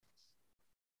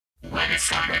it's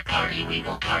time to party, we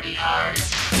will party hard.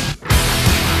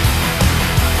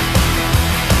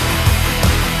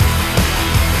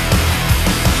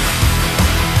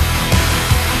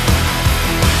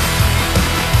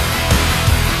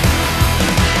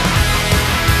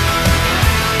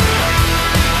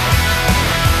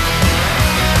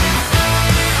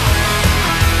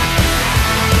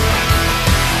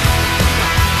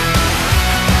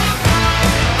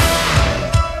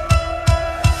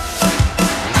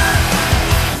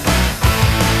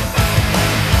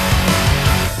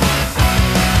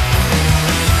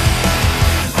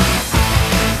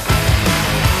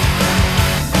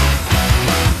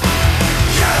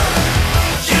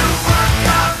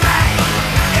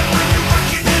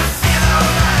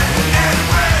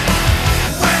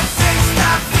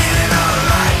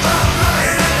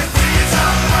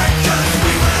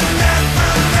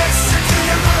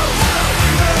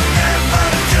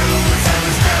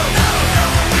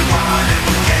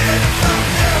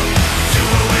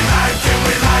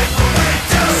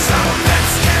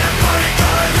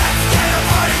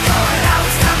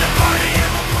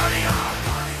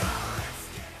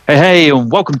 Hey, and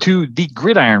welcome to the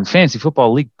Gridiron Fantasy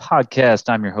Football League podcast.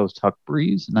 I'm your host, Huck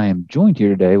Breeze, and I am joined here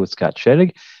today with Scott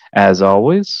Sheddig. As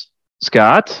always,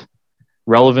 Scott,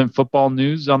 relevant football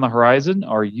news on the horizon.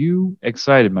 Are you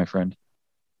excited, my friend?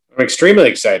 I'm extremely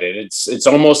excited. It's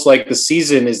almost like the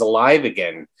season is alive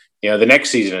again. You know, the next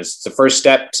season is the first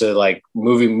step to like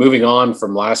moving on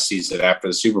from last season after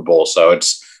the Super Bowl. So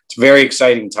it's a very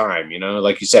exciting time. You know,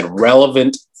 like you said,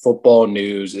 relevant football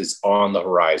news is on the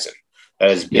horizon.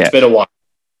 It's been a while.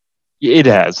 It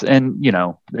has. And, you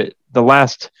know, the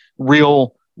last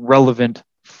real relevant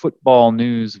football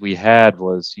news we had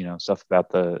was, you know, stuff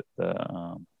about the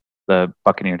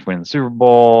Buccaneers winning the Super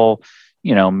Bowl,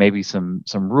 you know, maybe some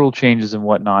rule changes and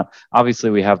whatnot. Obviously,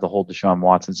 we have the whole Deshaun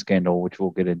Watson scandal, which we'll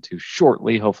get into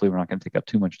shortly. Hopefully, we're not going to take up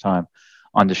too much time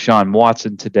on Deshaun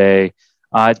Watson today.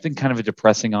 It's been kind of a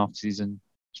depressing offseason,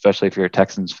 especially if you're a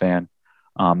Texans fan.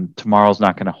 Tomorrow's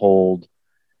not going to hold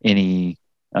any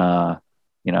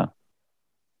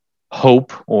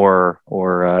hope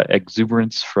or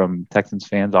exuberance from Texans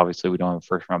fans. Obviously, we don't have a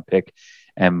first round pick,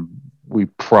 and we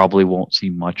probably won't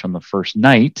see much on the first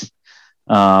night.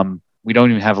 We don't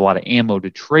even have a lot of ammo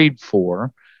to trade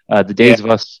for. The days of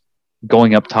us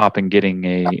going up top and getting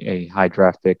a high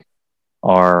draft pick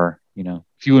are, you know,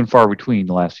 few and far between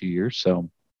the last few years. So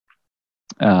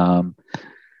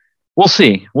we'll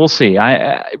see.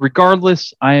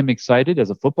 Regardless, I am excited as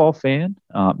a football fan.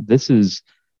 This is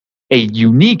a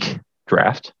unique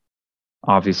draft,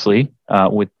 obviously,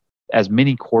 with as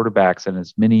many quarterbacks and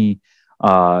as many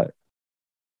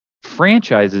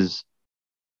franchises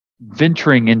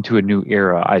venturing into a new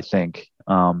era. I think,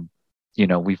 you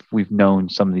know, we've known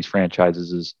some of these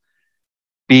franchises as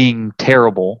being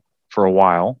terrible for a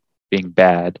while, being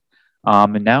bad.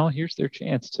 And now here's their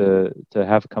chance to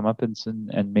have comeuppance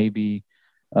and maybe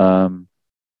have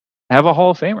a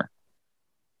Hall of Famer.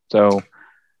 So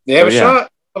they have a shot.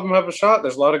 Of them have a shot.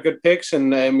 There's a lot of good picks,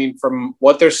 and I mean, from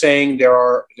what they're saying,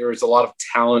 there is a lot of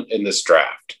talent in this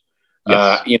draft.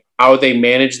 Yes. You know, how they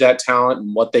manage that talent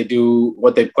and what they do,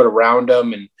 what they put around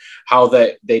them, and how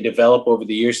that they develop over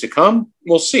the years to come,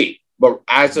 we'll see. But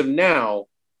as of now,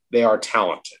 they are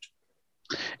talented.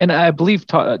 And I believe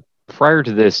prior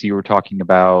to this, you were talking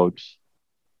about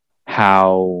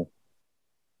how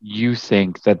you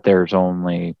think that there's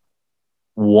only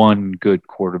one good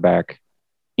quarterback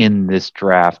in this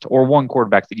draft, or one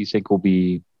quarterback that you think will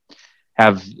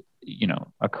have, you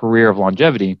know, a career of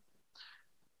longevity.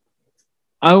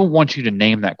 I don't want you to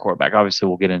name that quarterback. Obviously,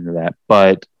 we'll get into that.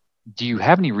 But do you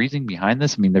have any reasoning behind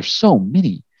this? I mean, there's so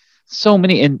many,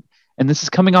 and this is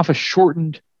coming off a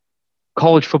shortened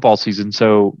college football season.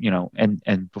 So, you know,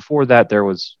 and before that, there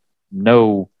was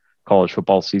no college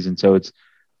football season. So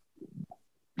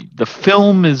the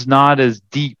film is not as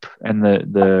deep, and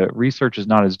the research is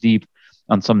not as deep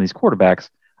on some of these quarterbacks.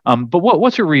 But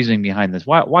what's your reasoning behind this?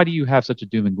 Why do you have such a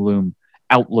doom and gloom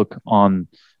outlook on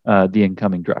the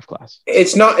incoming draft class?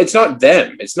 It's not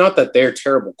them. It's not that they're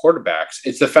terrible quarterbacks.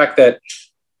 It's the fact that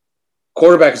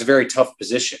quarterback is a very tough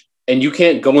position, and you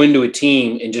can't go into a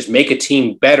team and just make a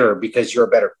team better because you're a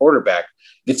better quarterback.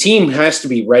 The team has to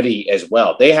be ready as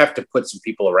well. They have to put some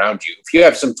people around you. If you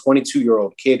have some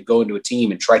 22-year-old kid go into a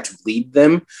team and try to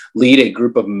lead a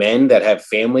group of men that have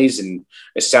families and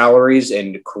salaries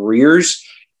and careers,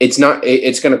 it's not.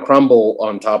 It's going to crumble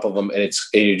on top of them, and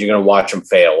you're going to watch them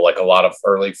fail, like a lot of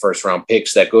early first round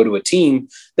picks that go to a team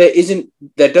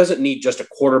that doesn't need just a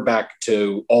quarterback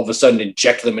to all of a sudden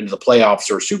inject them into the playoffs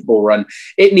or a Super Bowl run.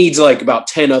 It needs like about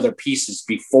 10 other pieces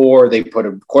before they put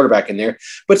a quarterback in there.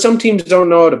 But some teams don't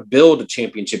know how to build a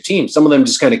championship team. Some of them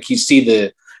just kind of see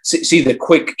the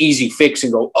quick, easy fix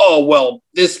and go, oh, well,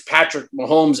 this Patrick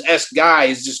Mahomes-esque guy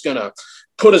is just going to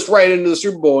put us right into the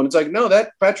Super Bowl. And it's like, no,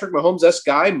 that Patrick Mahomes-esque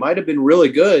guy might have been really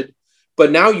good,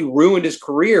 but now you ruined his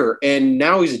career, and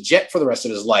now he's a Jet for the rest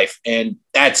of his life, and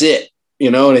that's it,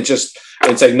 and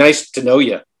it's like nice to know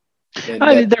you.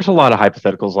 There's a lot of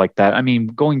hypotheticals like that. I mean,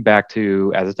 going back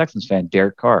to, as a Texans fan,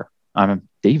 Derek Carr. I'm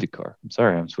David Carr. I'm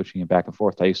sorry, I'm switching it back and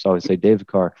forth. I used to always say David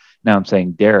Carr. Now I'm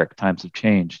saying Derek. Times have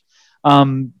changed.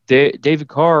 David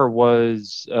Carr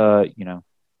was,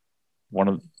 one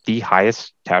of the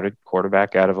highest touted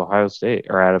quarterback out of Ohio State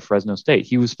or out of Fresno State.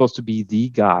 He was supposed to be the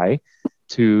guy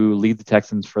to lead the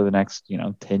Texans for the next,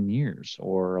 10 years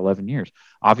or 11 years.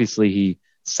 Obviously, he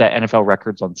set NFL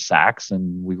records on sacks,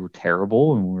 and we were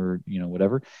terrible, and we were,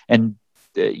 whatever. And,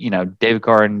 David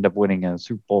Carr ended up winning a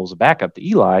Super Bowl as a backup to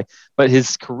Eli, but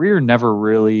his career never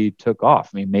really took off.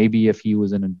 I mean, maybe if he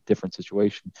was in a different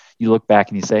situation, you look back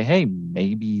and you say, hey,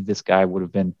 maybe this guy would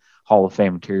have been Hall of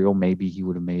Fame material. Maybe he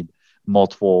would have made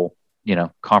multiple,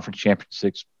 conference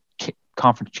championships,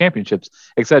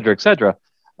 et cetera, et cetera.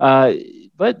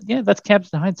 But yeah, that's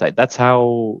captain hindsight. That's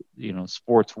how,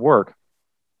 sports work.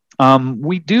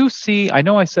 We do see, I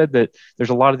know I said that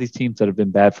there's a lot of these teams that have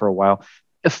been bad for a while.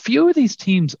 A few of these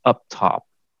teams up top,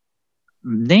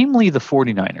 namely the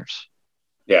 49ers,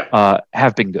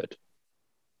 have been good.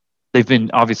 They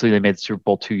made the Super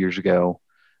Bowl 2 years ago.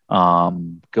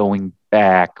 Going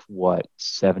back,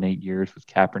 7-8 years with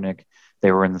Kaepernick,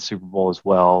 they were in the Super Bowl as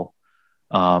well.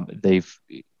 They've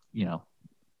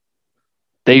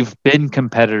been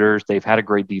competitors. They've had a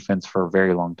great defense for a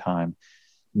very long time.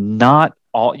 Not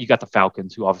all. You got the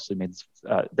Falcons, who obviously made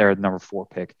their number 4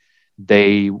 pick.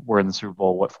 They were in the Super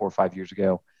Bowl 4 or 5 years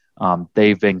ago.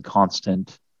 They've been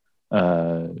constant,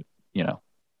 NFC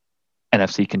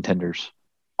contenders,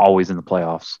 always in the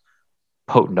playoffs,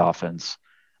 potent offense.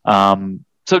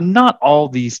 So not all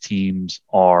these teams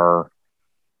are,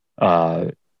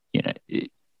 trying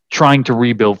to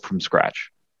rebuild from scratch.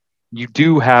 You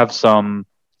do have some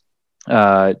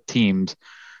teams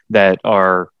that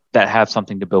have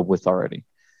something to build with already.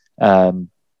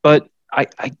 But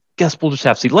I guess we'll just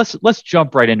have to see. Let's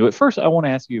jump right into it. First, I want to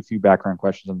ask you a few background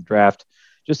questions on the draft,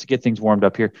 just to get things warmed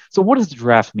up here. So what does the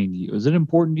draft mean to you? Is it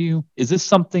important to you? Is this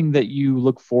something that you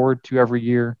look forward to every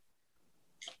year?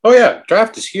 Oh, yeah.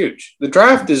 Draft is huge. The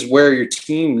draft is where your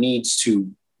team needs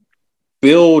to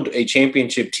build a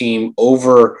championship team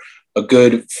over a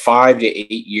good 5 to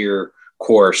 8 year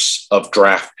course of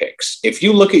draft picks. If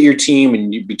you look at your team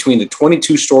and between the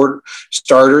 22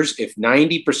 starters, if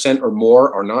 90% or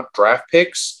more are not draft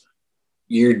picks,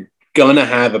 you're going to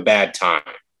have a bad time.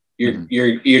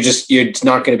 It's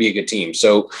not going to be a good team.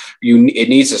 So it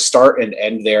needs to start and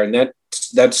end there. And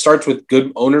that starts with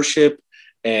good ownership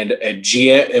and a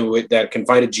GM that can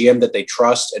find a GM that they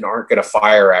trust and aren't going to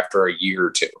fire after a year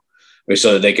or two,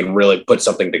 so that they can really put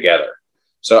something together.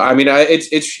 So, I mean,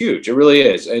 it's huge. It really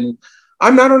is. And I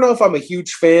don't know if I'm a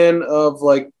huge fan of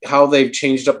like how they've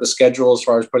changed up the schedule as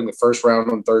far as putting the first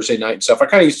round on Thursday night and stuff. I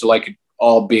kind of used to like it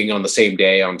all being on the same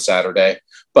day on Saturday,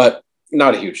 but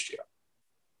not a huge deal.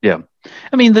 Yeah.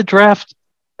 I mean, the draft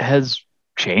has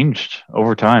changed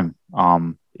over time.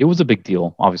 It was a big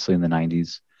deal, obviously, in the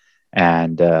 90s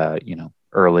and,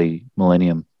 early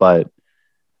millennium. But,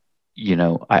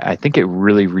 I think it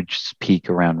really reached its peak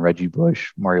around Reggie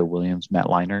Bush, Mario Williams, Matt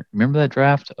Leinart. Remember that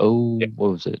draft? What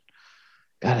was it?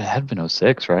 God, it had been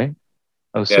 06, right?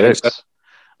 06.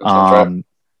 Right.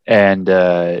 And,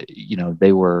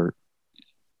 they were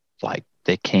like,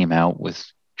 they came out with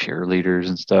cheerleaders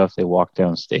and stuff. They walked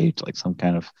down stage like some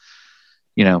kind of,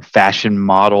 fashion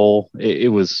model.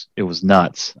 It was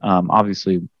nuts.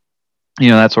 Obviously,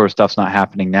 that sort of stuff's not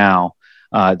happening now.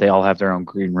 They all have their own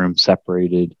green room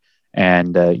separated.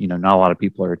 And, not a lot of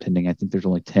people are attending. I think there's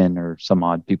only 10 or some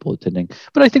odd people attending.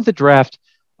 But I think the draft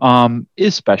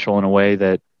is special in a way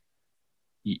that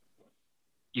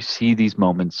you see these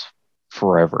moments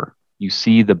forever. You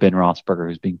see the Ben Roethlisberger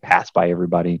who's being passed by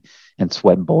everybody and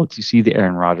sweating bullets. You see the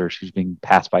Aaron Rodgers who's being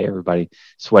passed by everybody,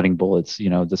 sweating bullets. The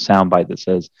soundbite that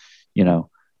says,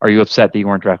 are you upset that you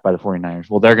weren't drafted by the 49ers?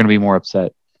 Well, they're going to be more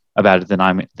upset about it than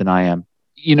I am.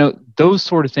 Those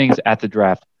sort of things at the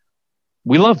draft.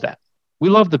 We love that. We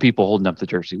love the people holding up the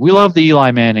jersey. We love the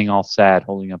Eli Manning all sad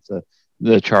holding up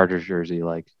the Chargers jersey.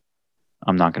 Like,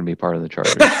 I'm not going to be part of the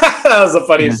Chargers. That was the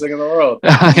funniest thing in the world.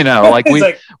 I know, like He's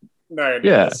like, no,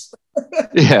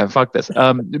 yeah, fuck this.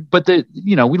 But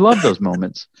we love those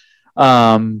moments.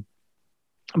 But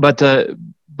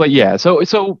yeah.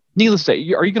 So needless to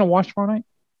say, are you going to watch tomorrow night?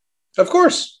 Of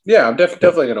course, yeah. I'm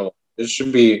definitely going to watch. It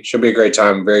should be a great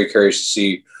time. I'm very curious to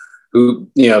see who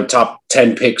top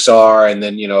 10 picks are, and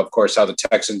then of course how the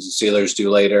Texans and Steelers do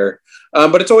later.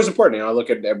 But it's always important. I look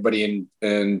at everybody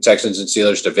in Texans and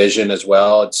Steelers division as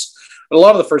well. It's a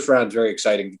lot of the first round is very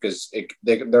exciting because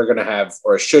they're going to have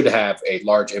or should have a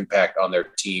large impact on their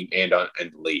team and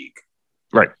the league.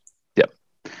 Right. Yep.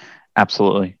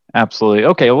 Absolutely.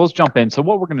 Okay, well, let's jump in. So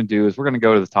what we're going to do is we're going to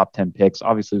go to the top 10 picks.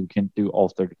 Obviously, we can't do all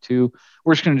 32.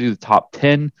 We're just going to do the top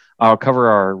 10. I'll cover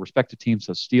our respective teams,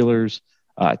 so Steelers,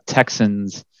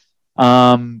 Texans.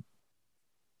 All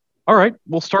right,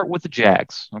 we'll start with the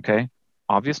Jags, okay?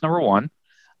 Obvious number one.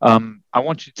 I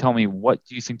want you to tell me, what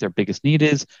do you think their biggest need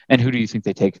is, and who do you think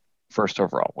they take first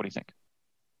overall? What do you think?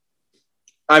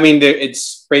 I mean,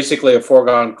 it's basically a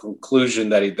foregone conclusion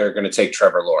that they're going to take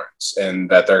Trevor Lawrence and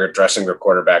that they're addressing their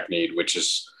quarterback need, which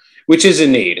is a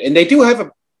need. And they do have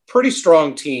a pretty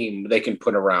strong team they can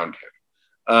put around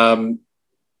him.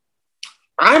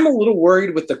 I'm a little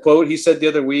worried with the quote he said the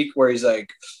other week where he's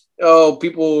like, oh,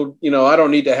 people, I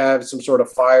don't need to have some sort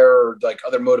of fire or like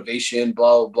other motivation,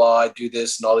 blah, blah, blah. I do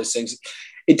this and all these things.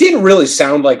 It didn't really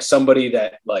sound like somebody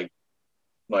that like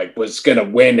was going to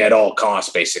win at all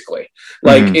costs, basically.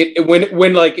 Like when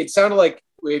it sounded like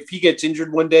if he gets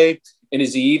injured one day and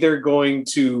is he either going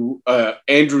to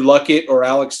Andrew Luck it or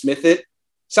Alex Smith it,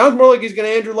 sounds more like he's going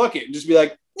to Andrew Luck it and just be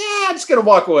like, yeah, I'm just going to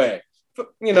walk away. I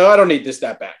don't need this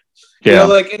that bad. Yeah.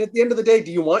 And at the end of the day,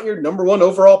 do you want your number one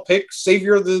overall pick,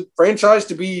 savior of the franchise,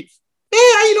 to be,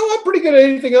 I'm pretty good at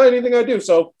anything I do.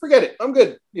 So forget it. I'm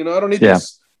good. I don't need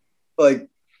this.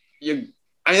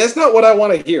 That's not what I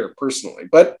want to hear personally,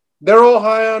 but they're all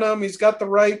high on him. He's got the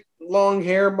right long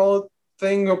hair mullet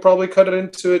thing. He'll probably cut it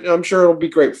into it. I'm sure it'll be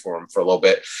great for him for a little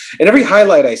bit. And every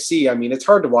highlight I see, it's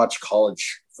hard to watch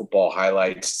college football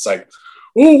highlights. It's like,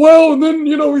 oh, well, and then,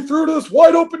 we threw to this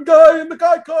wide open guy and the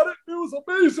guy caught it. It was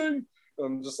amazing.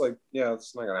 I'm just like, yeah,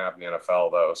 it's not going to happen in the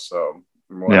NFL though. So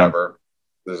whatever.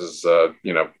 Yeah. This is,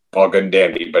 all good and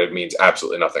dandy, but it means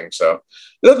absolutely nothing. So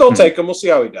they'll take him. We'll see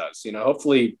how he does.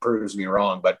 Hopefully he proves me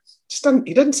wrong, but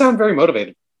he doesn't sound very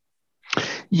motivated.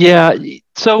 Yeah.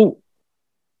 So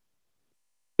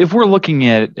if we're looking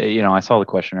at, I saw the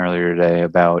question earlier today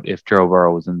about if Joe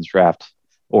Burrow was in this draft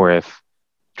or if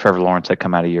Trevor Lawrence had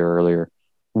come out a year earlier,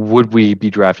 would we be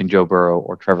drafting Joe Burrow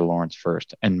or Trevor Lawrence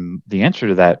first? And the answer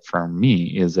to that for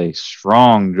me is a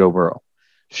strong Joe Burrow.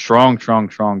 Strong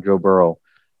Joe Burrow.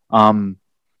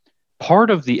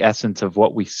 Part of the essence of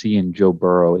what we see in Joe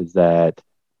Burrow is that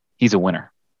he's a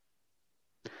winner.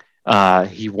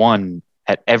 He won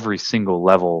at every single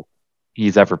level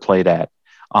he's ever played at.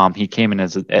 He came in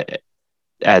for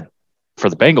the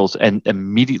Bengals and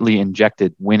immediately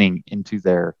injected winning into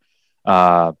their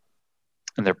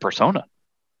persona.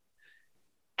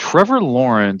 Trevor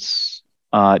Lawrence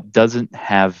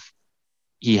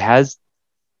he has,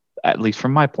 at least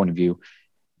from my point of view,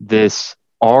 this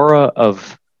aura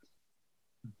of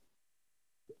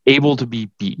able to be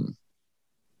beaten,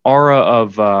 aura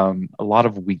of a lot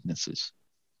of weaknesses.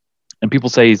 And people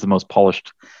say he's the most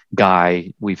polished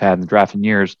guy we've had in the draft in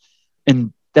years.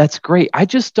 And that's great. I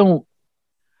guess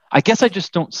I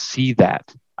just don't see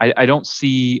that. I don't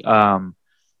see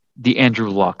the Andrew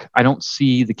Luck. I don't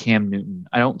see the Cam Newton.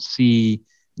 I don't see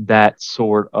that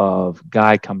sort of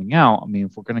guy coming out.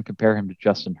 If we're going to compare him to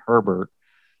Justin Herbert,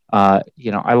 I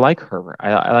like Herbert.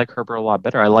 I like Herbert a lot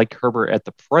better. I like Herbert at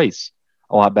the price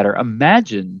a lot better.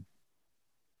 Imagine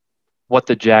what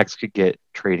the Jags could get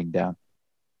trading down.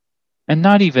 And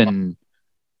not even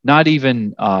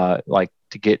like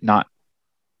to get not,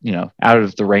 out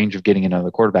of the range of getting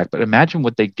another quarterback, but imagine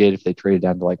what they'd get if they traded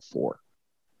down to like 4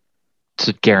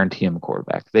 to guarantee him a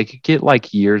quarterback. They could get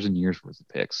like years and years worth of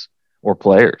picks or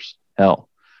players. Hell.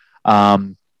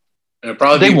 And it'd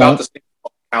probably be about the same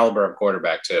caliber of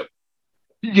quarterback too.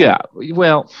 Yeah.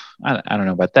 Well, I don't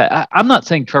know about that. I'm not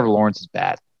saying Trevor Lawrence is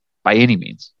bad by any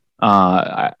means.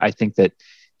 I think that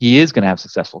he is going to have a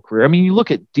successful career. You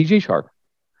look at DJ Shark,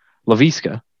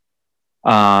 Laviska.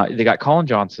 They got Colin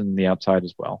Johnson on the outside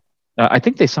as well. I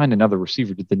think they signed another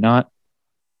receiver. Did they not?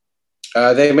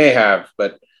 They may have,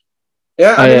 but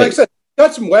yeah, like I said,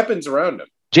 got some weapons around him.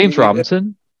 James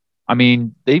Robinson.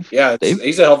 He's a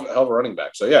hell of a running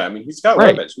back. So yeah, he's got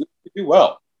weapons. We do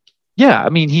well. Yeah,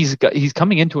 he's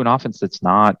coming into an offense that's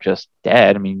not just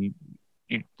dead.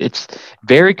 It's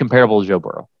very comparable to Joe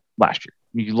Burrow last year.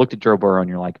 You looked at Joe Burrow and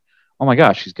you're like, oh my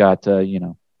gosh, he's got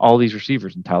all these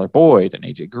receivers and Tyler Boyd and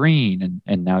AJ Green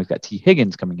and now he's got T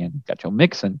Higgins coming in. He's got Joe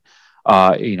Mixon.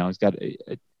 He's got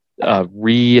a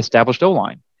reestablished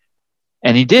O-line,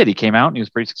 and he did. He came out and he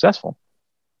was pretty successful.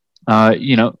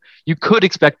 You could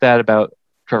expect that about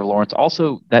Trevor Lawrence.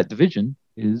 Also, that division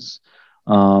is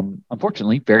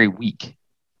unfortunately very weak.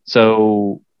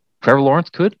 So Trevor Lawrence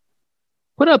could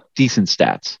put up decent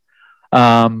stats.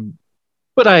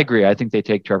 But I agree. I think they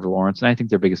take Trevor Lawrence, and I think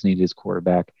their biggest need is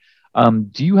quarterback.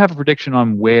 Do you have a prediction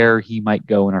on where he might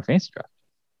go in our fantasy draft?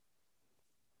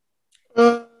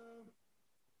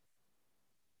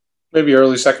 Maybe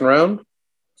early second round.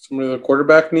 Somebody with a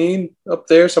quarterback need up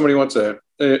there. Somebody wants a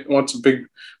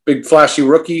big flashy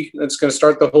rookie that's going to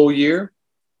start the whole year.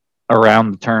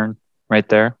 Around the turn, right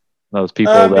there. Those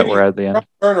people that were at the end.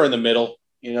 Turner in the middle.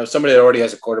 Somebody that already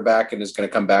has a quarterback and is going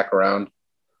to come back around.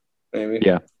 Maybe.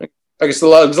 Yeah. I guess a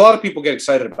lot of people get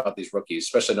excited about these rookies,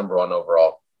 especially number one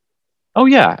overall. Oh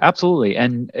yeah, absolutely.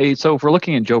 And so if we're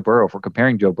looking at Joe Burrow, if we're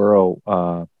comparing Joe Burrow,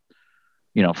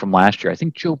 from last year, I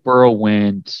think Joe Burrow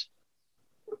went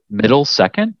middle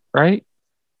second, right?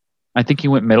 I think he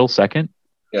went middle second.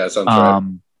 Yeah, that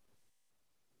sounds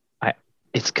right.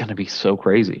 It's going to be so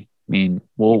crazy. I mean,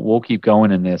 we'll keep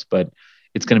going in this, but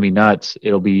it's going to be nuts.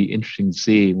 It'll be interesting to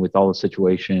see with all the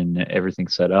situation, everything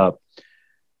set up,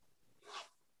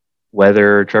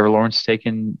 whether Trevor Lawrence is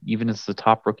taken even as the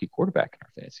top rookie quarterback in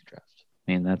our fantasy draft.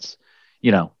 I mean, that's,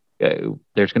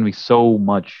 there's going to be so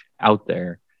much out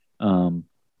there.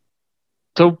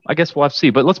 So I guess we'll have to see.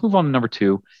 But let's move on to number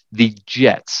 2, the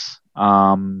Jets.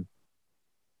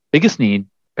 Biggest need,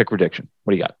 pick prediction.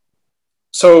 What do you got?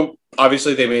 So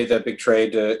obviously they made that big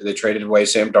trade. They traded away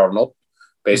Sam Darnold,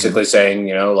 basically saying,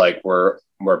 we're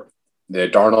the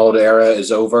Darnold era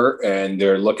is over, and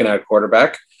they're looking at a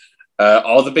quarterback.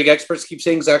 All the big experts keep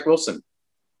saying Zach Wilson.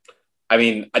 I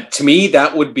mean, to me,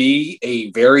 that would be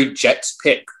a very Jets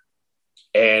pick,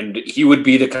 and he would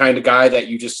be the kind of guy that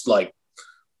you just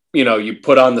you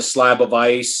put on the slab of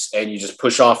ice and you just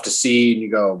push off to sea, and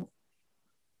you go,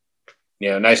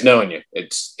 nice knowing you.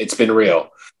 It's been real,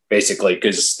 basically,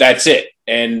 because that's it.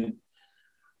 And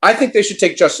I think they should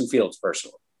take Justin Fields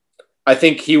personally. I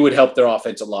think he would help their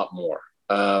offense a lot more,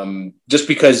 just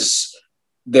because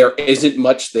there isn't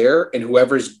much there, and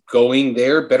whoever's going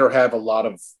there better have a lot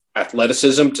of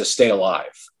athleticism to stay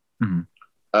alive.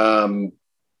 Mm-hmm.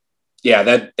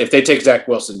 That if they take Zach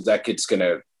Wilson, that kid's going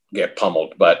to get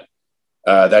pummeled. But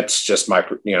that's just my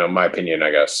opinion,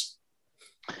 I guess.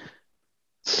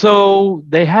 So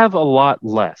they have a lot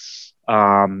less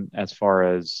as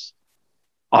far as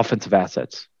offensive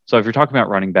assets. So if you're talking about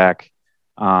running back,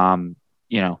 you're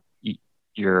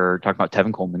talking about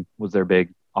Tevin Coleman was their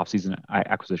big offseason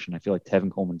acquisition. I feel like Tevin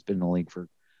Coleman's been in the league for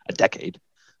a decade.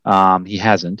 He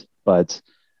hasn't, but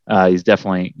he's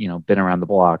definitely, been around the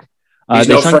block. He's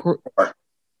no Frank Gore.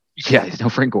 Yeah, he's no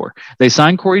Frank Gore. They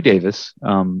signed Corey Davis,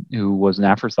 who was an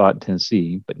afterthought in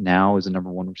Tennessee, but now is a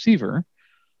number 1 receiver.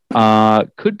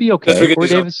 Could be okay. Corey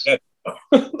Davis.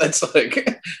 That's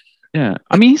yeah.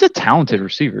 I mean, he's a talented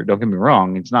receiver. Don't get me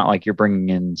wrong. It's not like you're bringing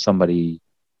in somebody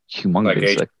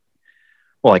humongous,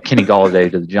 like Kenny Golladay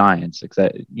to the Giants,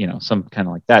 except some kind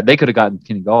of like that. They could have gotten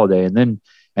Kenny Golladay,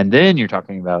 and then you're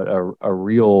talking about a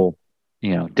real,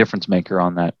 difference maker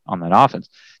on that offense.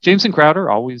 Jameson Crowder,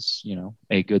 always,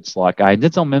 a good slot guy.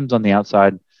 Denzel Mims on the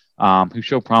outside, who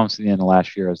showed promise at the end of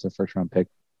last year as their first round pick.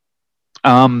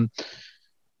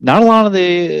 Not a lot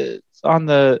of on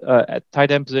the at tight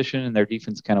end position, and their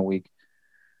defense is kind of weak.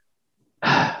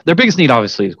 Their biggest need,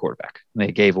 obviously, is quarterback.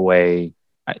 They gave away.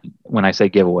 When I say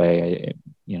give away,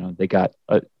 they got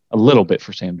a little bit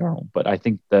for Sam Darnold, but I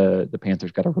think the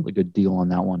Panthers got a really good deal on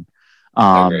that one.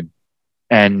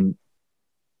 And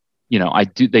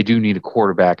they do need a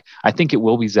quarterback. I think it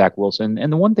will be Zach Wilson.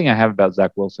 And the one thing I have about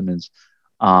Zach Wilson is,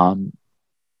 and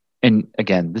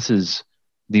again, this is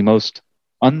the most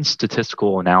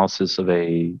unstatistical analysis of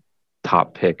a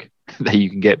top pick that you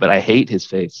can get, but I hate his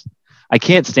face. I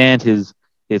can't stand his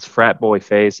frat boy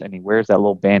face, and he wears that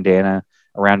little bandana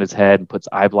around his head and puts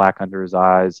eye black under his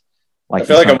eyes. I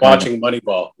feel like I'm watching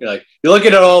Moneyball. You're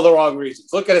looking at all the wrong reasons.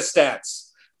 Look at his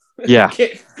stats. Yeah.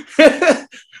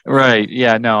 Right.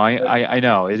 Yeah. No, I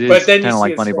know. It is kind of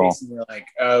like Moneyball. And you're like,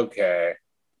 okay.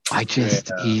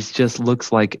 He just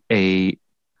looks like a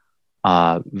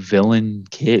villain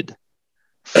kid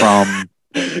from.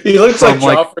 He looks like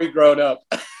Joffrey grown up.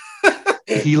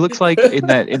 He looks like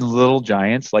in Little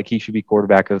Giants, like he should be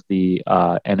quarterback of the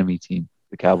enemy team,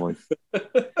 the Cowboys.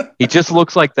 He just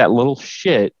looks like that little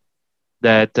shit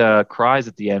that cries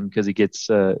at the end because he gets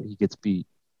beat.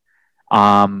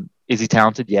 Is he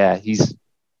talented? Yeah,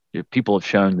 people have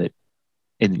shown that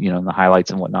in the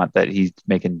highlights and whatnot that he's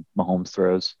making Mahomes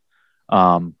throws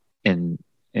in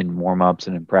warm-ups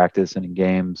and in practice and in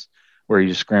games where he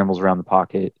just scrambles around the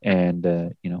pocket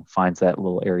and finds that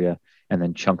little area and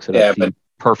then chunks it up deep.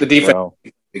 Perfect the defense throw.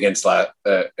 Against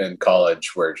in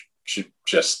college were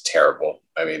just terrible.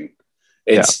 I mean,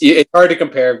 it's hard to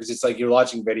compare because it's like you're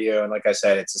watching video and like I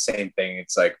said, it's the same thing.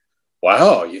 It's like,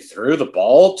 wow, you threw the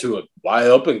ball to a wide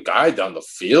open guy down the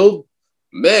field,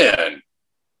 man.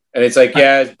 And it's like,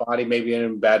 yeah, his body may be in a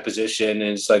bad position,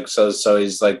 and it's like so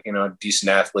he's like a decent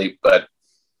athlete, but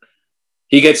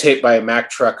he gets hit by a Mack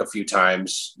truck a few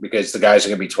times because the guys are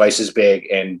going to be twice as big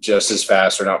and just as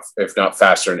fast, or not, if not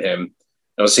faster than him. And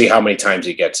we'll see how many times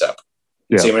he gets up.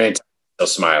 Yeah. See how many times he's still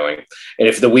smiling. And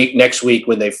if next week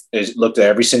when they've looked at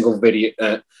every single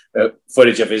video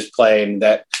footage of his play in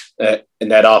that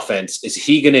offense, is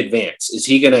he going to advance? Is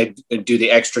he going to do the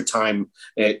extra time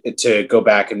to go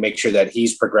back and make sure that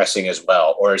he's progressing as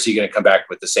well? Or is he going to come back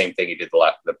with the same thing he did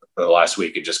the last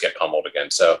week and just get pummeled again?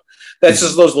 So that's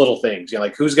just those little things,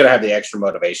 like who's going to have the extra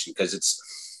motivation? Because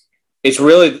it's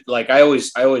really like, I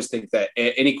always think that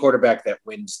any quarterback that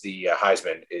wins the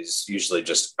Heisman is usually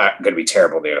just going to be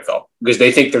terrible in the NFL because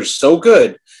they think they're so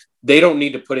good. They don't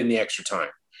need to put in the extra time.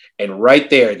 And right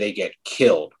there, they get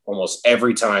killed almost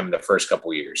every time in the first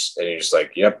couple of years. And you're just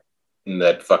like, yep, and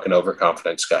that fucking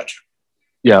overconfidence got you.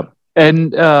 Yeah.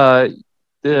 And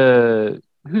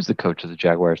who's the coach of the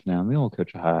Jaguars now? The old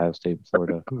coach of Ohio State,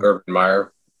 Florida. Urban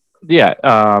Meyer. Yeah.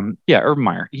 Urban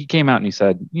Meyer. He came out and he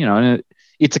said, and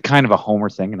it's a kind of a homer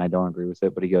thing, and I don't agree with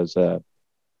it, but he goes,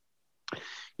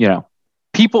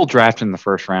 people drafted in the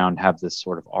first round have this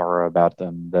sort of aura about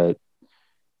them that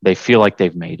they feel like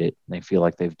they've made it. They feel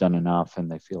like they've done enough,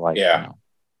 and they feel like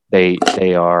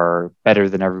they are better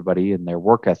than everybody, and their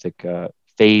work ethic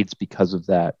fades because of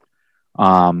that.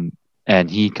 And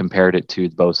he compared it to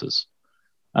the Bosa's,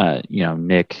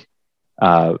 Nick,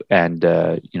 and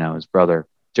his brother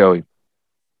Joey,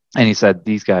 and he said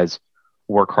these guys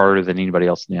work harder than anybody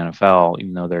else in the NFL,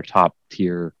 even though they're top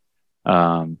tier,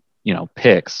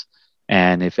 picks.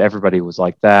 And if everybody was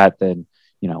like that, then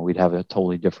we'd have a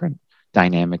totally different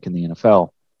dynamic in the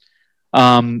NFL.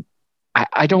 I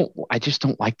just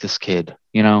don't like this kid.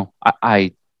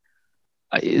 I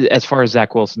as far as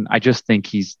Zach Wilson, I just think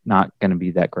he's not going to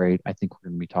be that great. I think we're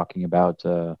going to be talking about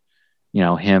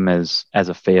him as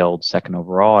a failed second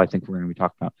overall. I think we're going to be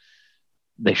talking about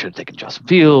they should have taken Justin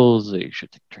Fields. They should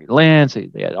have taken Trey Lance.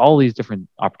 They had all these different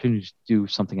opportunities to do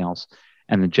something else,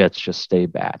 and the Jets just stay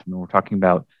bad. I mean, we're talking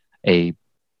about a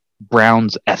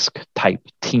Browns-esque type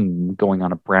team going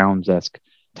on a Browns-esque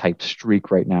type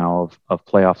streak right now of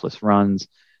playoffless runs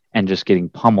and just getting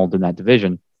pummeled in that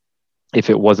division. If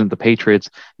it wasn't the Patriots,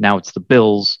 now it's the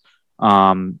Bills.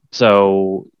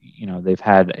 So they've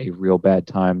had a real bad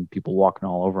time, people walking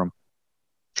all over them.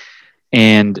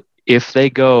 And if they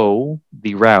go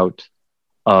the route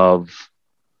of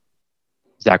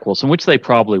Zach Wilson, which they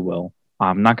probably will,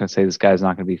 I'm not going to say this guy's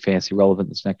not going to be fantasy relevant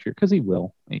this next year because he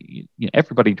will.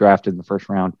 Everybody drafted in the first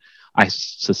round, I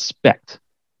suspect,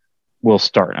 will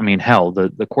start. I mean, hell,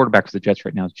 the quarterback for the Jets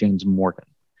right now is James Morgan.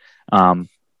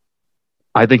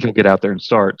 I think he'll get out there and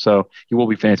start, so he will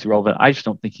be fantasy relevant. I just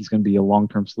don't think he's going to be a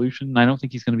long-term solution. I don't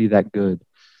think he's going to be that good.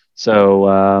 So,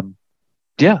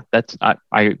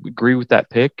 I agree with that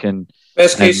pick. And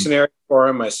best case scenario for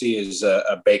him, I see, is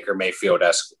a Baker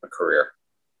Mayfield-esque career.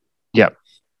 Yeah.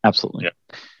 Absolutely. Yeah.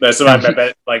 That's what I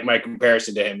bet. Like my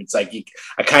comparison to him, it's like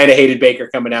I kind of hated Baker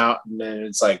coming out, and then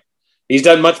it's like he's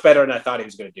done much better than I thought he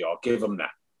was going to do. I'll give him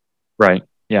that. Right.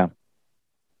 Yeah.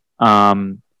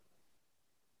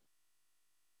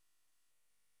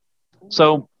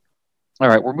 So, all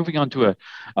right, we're moving on to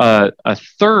a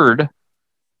third,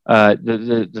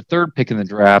 the third pick in the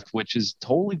draft, which is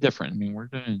totally different. I mean, we're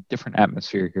in a different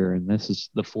atmosphere here, and this is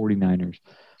the 49ers.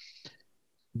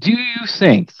 Do you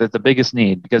think that the biggest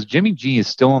need, because Jimmy G is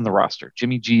still on the roster,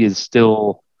 Jimmy G is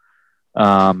still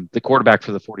the quarterback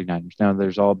for the 49ers. Now,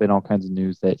 there's been all kinds of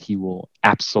news that he will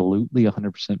absolutely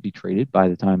 100% be traded by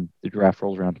the time the draft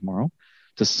rolls around tomorrow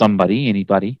to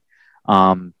anybody.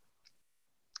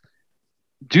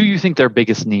 Do you think their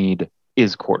biggest need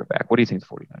is quarterback? What do you think the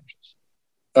 49ers is?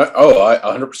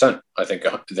 100%. I think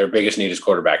their biggest need is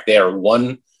quarterback. They are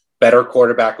one better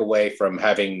quarterback away from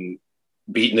having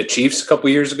beaten the Chiefs a couple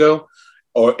years ago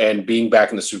and being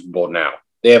back in the Super Bowl now.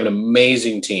 They have an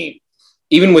amazing team.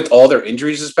 Even with all their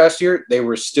injuries this past year, they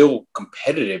were still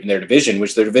competitive in their division,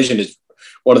 which their division is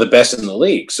one of the best in the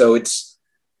league. So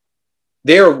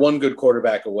they're one good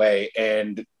quarterback away.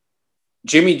 And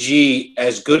Jimmy G,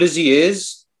 as good as he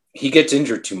is, he gets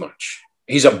injured too much.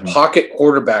 He's a pocket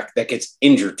quarterback that gets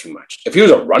injured too much. If he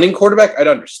was a running quarterback, I'd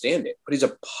understand it. But he's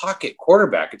a pocket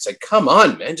quarterback. It's like, come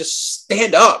on, man, just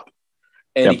stand up.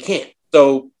 And he can't.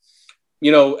 So,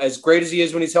 as great as he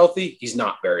is when he's healthy, he's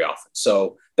not very often.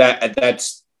 So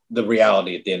that's the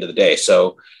reality at the end of the day.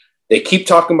 So they keep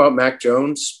talking about Mac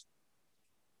Jones.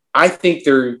 I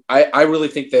really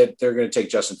think that they're going to take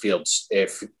Justin Fields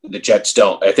if the Jets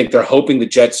don't. I think they're hoping the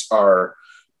Jets are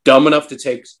dumb enough to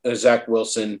take Zach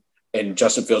Wilson and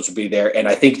Justin Fields will be there. And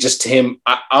I think just him,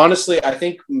 honestly, I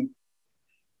think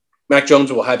Mac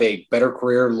Jones will have a better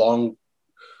career long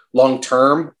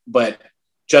term, but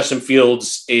Justin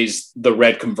Fields is the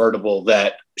red convertible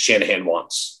that Shanahan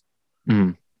wants.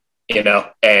 And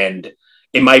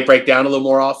it might break down a little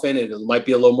more often and it might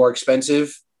be a little more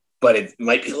expensive, but it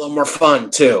might be a little more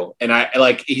fun too. And I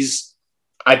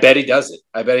bet he does it.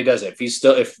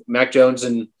 If Mac Jones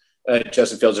and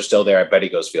Justin Fields are still there, I bet he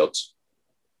goes Fields.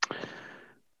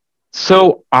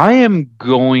 So I am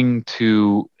going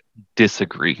to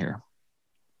disagree here.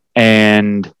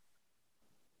 And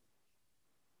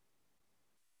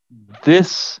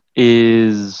this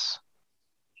is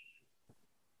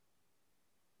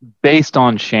based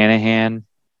on Shanahan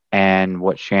and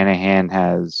what Shanahan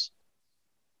has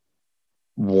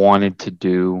wanted to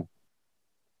do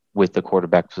with the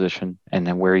quarterback position and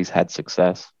then where he's had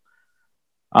success.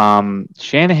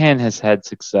 Shanahan has had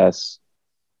success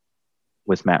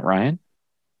with Matt Ryan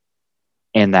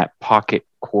and that pocket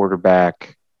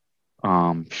quarterback,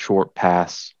 short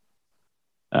pass,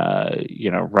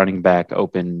 running back,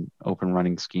 open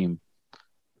running scheme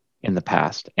in the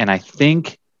past. And I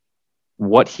think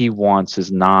what he wants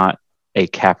is not a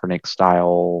Kaepernick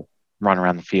style run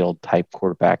around the field type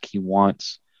quarterback. He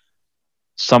wants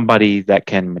somebody that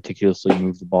can meticulously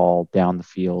move the ball down the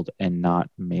field and not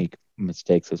make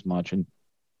mistakes as much. And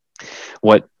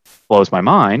what blows my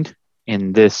mind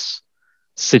in this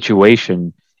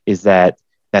situation is that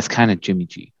that's kind of Jimmy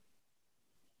G.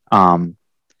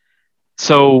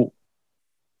 So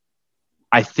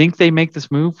I think they make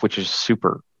this move, which is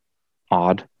super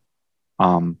odd.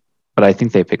 But I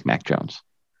think they pick Mac Jones.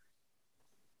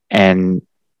 And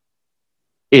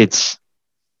it's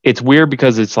weird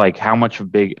because it's like, how much of a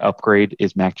big upgrade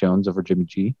is Mac Jones over Jimmy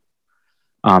G?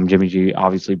 Jimmy G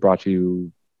obviously brought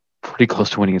you pretty close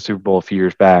to winning a Super Bowl a few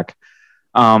years back.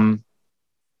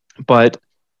 But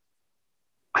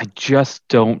I just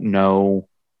don't know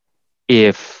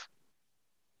if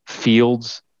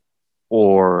Fields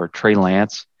or Trey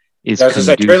Lance is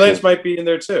conducive. Trey Lance might be in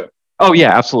there too. Oh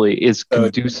yeah, absolutely. Is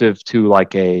conducive to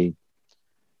like a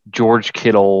George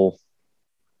Kittle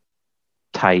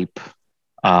type,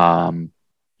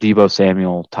 Deebo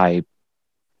Samuel type,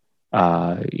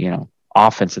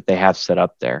 offense that they have set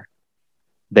up there.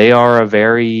 They are a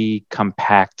very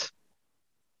compact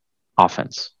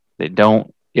offense.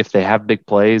 If they have big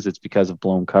plays, it's because of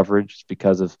blown coverage. It's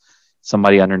because of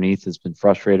somebody underneath has been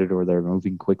frustrated or they're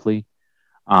moving quickly.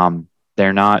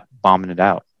 They're not bombing it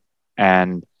out.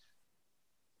 And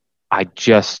I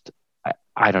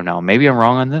don't know. Maybe I'm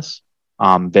wrong on this.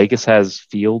 Vegas has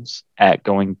Fields at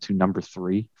going to number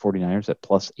 3, 49ers at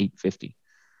plus 850.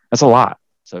 That's a lot.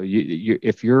 So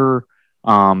if your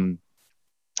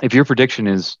prediction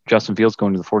is Justin Fields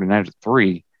going to the 49ers at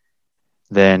 3,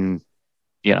 then,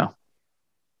 you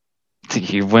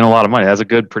win a lot of money. That's a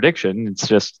good prediction. It's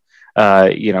just,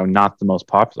 not the most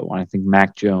popular one. I think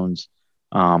Mac Jones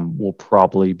will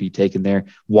probably be taken there.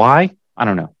 Why? I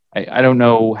don't know. I don't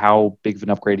know how big of an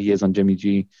upgrade he is on Jimmy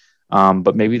G,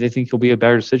 but maybe they think he'll be a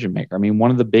better decision maker. I mean,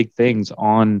 one of the big things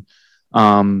on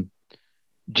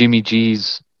Jimmy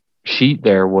G's sheet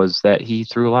there was that he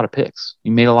threw a lot of picks. He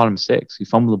made a lot of mistakes. He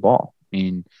fumbled the ball. I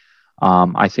mean,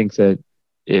 I think that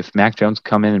if Mac Jones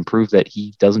come in and prove that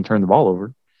he doesn't turn the ball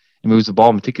over and moves the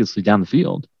ball meticulously down the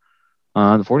field,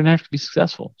 the 49ers could be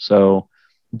successful. So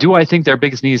do I think their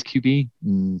biggest need is QB?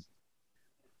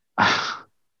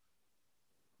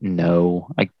 No,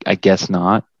 I guess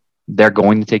not. They're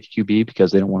going to take a QB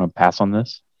because they don't want to pass on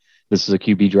this. This is a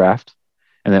QB draft,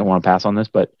 and they don't want to pass on this.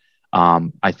 But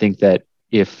I think that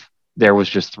if there was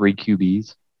just 3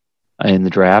 QBs in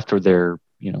the draft, or there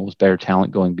was better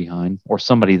talent going behind, or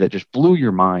somebody that just blew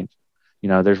your mind,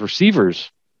 there's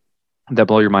receivers that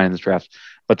blow your mind in this draft,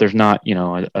 but there's not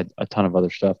a ton of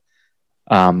other stuff.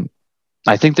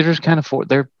 I think they're just kind of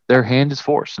their hand is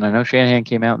forced, and I know Shanahan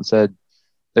came out and said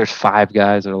there's 5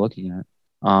 guys that are looking at.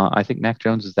 I think Mac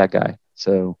Jones is that guy.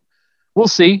 So we'll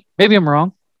see. Maybe I'm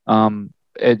wrong. But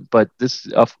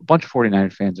a bunch of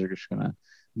 49ers fans are just going to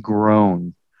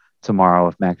groan tomorrow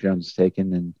if Mac Jones is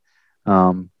taken.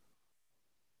 And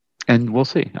we'll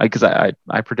see. Because I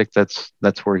predict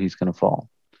that's where he's going to fall.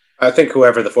 I think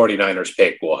whoever the 49ers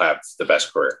pick will have the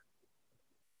best career.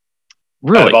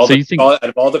 Really? Out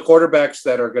of all the quarterbacks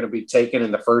that are going to be taken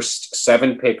in the first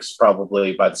 7 picks,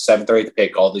 probably by the 7th or 8th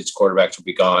pick, all these quarterbacks will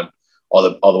be gone. All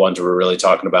the ones we're really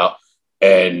talking about.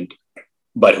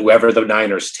 But whoever the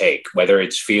Niners take, whether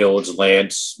it's Fields,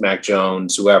 Lance, Mac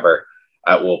Jones, whoever,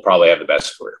 will probably have the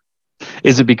best career.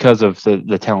 Is it because of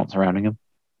the talent surrounding him?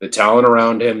 The talent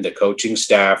around him, the coaching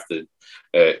staff, the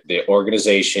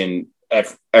organization,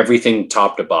 everything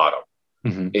top to bottom.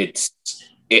 Mm-hmm.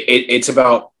 It's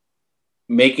about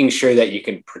making sure that you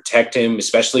can protect him,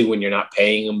 especially when you're not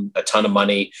paying him a ton of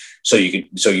money. So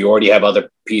you already have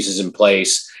other pieces in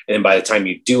place. And then by the time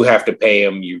you do have to pay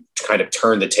him, you kind of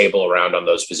turn the table around on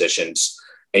those positions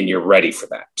and you're ready for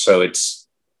that. So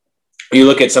you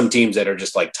look at some teams that are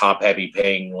just like top heavy,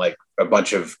 paying like a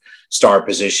bunch of star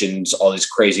positions, all these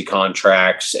crazy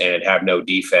contracts, and have no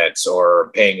defense,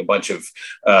 or paying a bunch of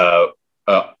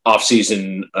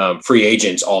off-season free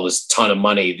agents all this ton of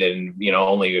money. Then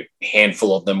only a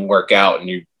handful of them work out,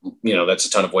 and that's a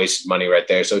ton of wasted money right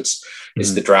there. So it's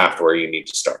the draft where you need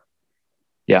to start.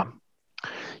 Yeah.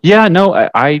 No,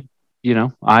 I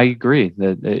agree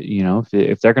that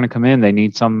if they're going to come in, they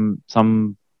need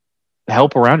some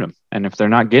help around them, and if they're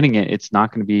not getting it, it's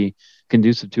not going to be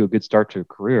conducive to a good start to a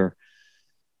career.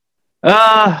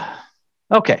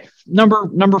 Okay,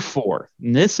 number 4.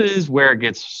 And this is where it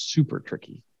gets super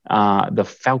tricky. The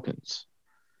Falcons.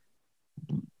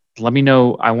 Let me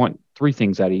know. I want 3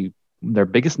 things out of you: their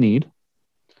biggest need,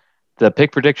 the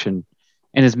pick prediction,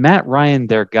 and is Matt Ryan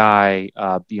their guy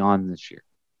beyond this year?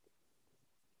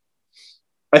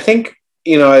 I think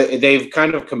they've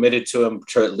kind of committed to him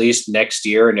to at least next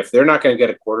year, and if they're not going to get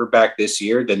a quarterback this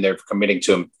year, then they're committing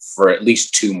to him for at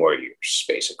least 2 more years,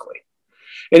 basically.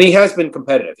 And he has been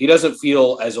competitive. He doesn't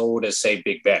feel as old as, say,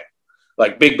 Big Ben.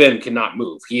 Like, Big Ben cannot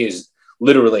move. He is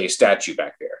literally a statue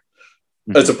back there,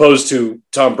 as opposed to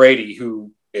Tom Brady,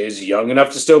 who is young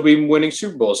enough to still be winning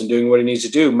Super Bowls and doing what he needs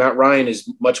to do. Matt Ryan is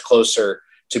much closer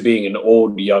to being an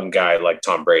old, young guy like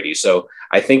Tom Brady. So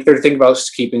I think they're thinking about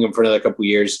keeping him for another couple of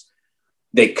years.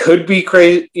 They could be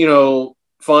crazy,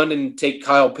 fun and take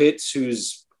Kyle Pitts,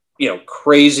 who's,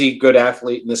 crazy good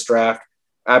athlete in this draft.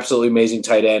 Absolutely amazing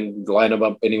tight end, line him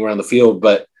up anywhere on the field.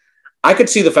 But I could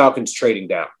see the Falcons trading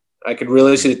down. I could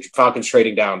really see the Falcons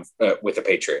trading down with the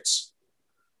Patriots.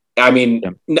 I mean,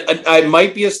 I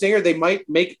might be a stinger. They might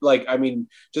make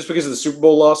just because of the Super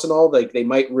Bowl loss and all, they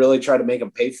might really try to make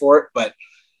them pay for it. But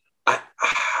out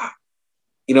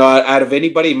of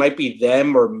anybody, it might be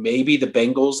them or maybe the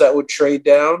Bengals that would trade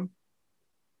down.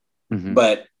 Mm-hmm.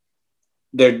 But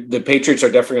the Patriots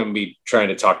are definitely going to be trying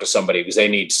to talk to somebody because they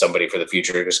need somebody for the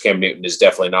future, because Cam Newton is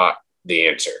definitely not the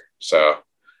answer. So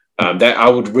I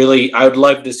would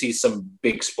love to see some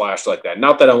big splash like that.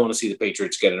 Not that I want to see the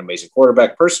Patriots get an amazing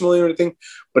quarterback personally or anything,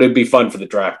 but it'd be fun for the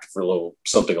draft for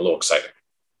something a little exciting.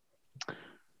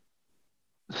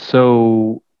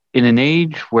 So in an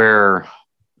age where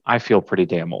I feel pretty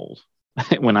damn old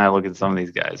when I look at some of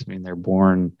these guys, I mean, they're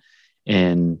born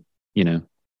in,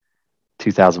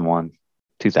 2001,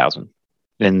 2000.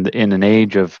 In an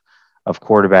age of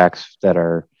quarterbacks that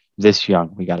are this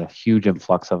young, we got a huge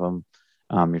influx of them.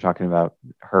 You're talking about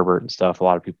Herbert and stuff. A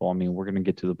lot of people, I mean, we're going to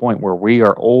get to the point where we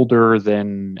are older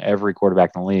than every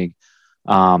quarterback in the league.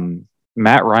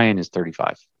 Matt Ryan is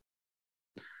 35.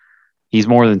 He's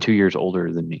more than 2 years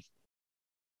older than me.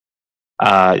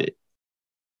 I'm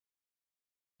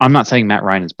not saying Matt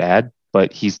Ryan is bad,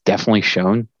 but he's definitely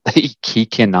shown that he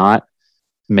cannot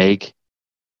make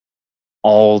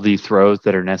all the throws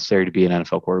that are necessary to be an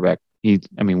NFL quarterback.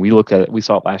 We looked at it. We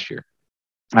saw it last year.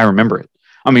 I remember it.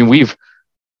 I mean, we've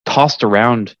tossed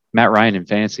around Matt Ryan in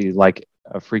fantasy like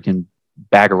a freaking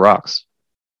bag of rocks.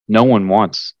 No one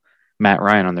wants Matt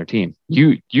Ryan on their team.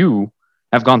 You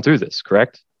have gone through this,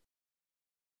 correct?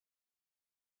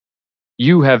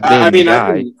 You have been the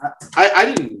guy. I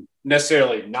didn't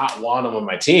necessarily not want him on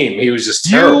my team. He was just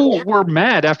terrible. You were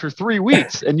mad after 3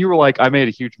 weeks, and you were like, I made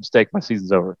a huge mistake. My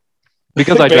season's over.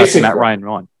 Because I drafted Matt Ryan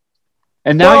on.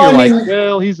 And now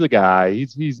well, he's the guy.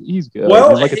 He's good.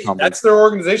 Well, like that's their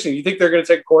organization. You think they're going to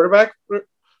take a quarterback right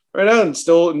now and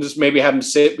just maybe have him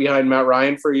sit behind Matt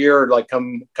Ryan for a year, or like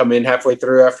come in halfway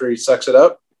through after he sucks it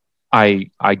up? I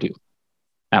do.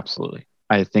 Absolutely.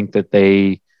 I think that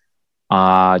they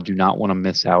do not want to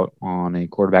miss out on a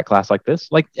quarterback class like this,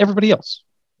 like everybody else.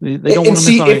 They don't want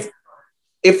to miss out.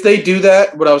 If they do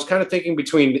that, what I was kind of thinking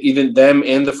between even them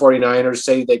and the 49ers,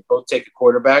 say they both take a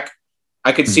quarterback,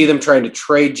 I could see them trying to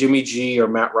trade Jimmy G or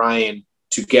Matt Ryan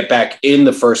to get back in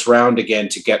the first round again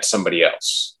to get somebody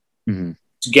else. Mm-hmm.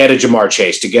 To get a Jamar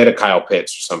Chase, to get a Kyle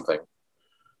Pitts or something.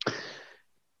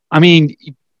 I mean,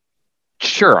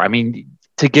 sure. I mean,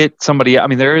 to get somebody, I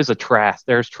mean, there is a Trask.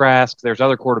 There's Trask. There's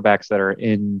other quarterbacks that are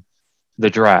in the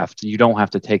draft. You don't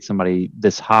have to take somebody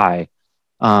this high.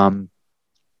 Kyle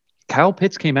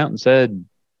Pitts came out and said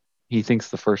he thinks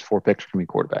the first 4 picks are going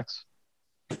to be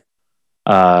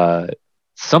quarterbacks.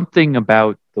 Something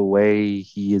about the way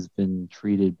he has been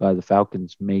treated by the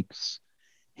Falcons makes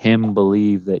him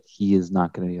believe that he is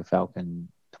not going to be a Falcon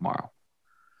tomorrow.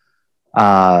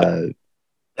 I'm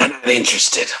not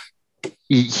interested.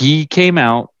 He came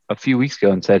out a few weeks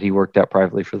ago and said he worked out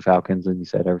privately for the Falcons, and he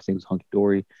said everything was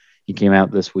hunky-dory. He came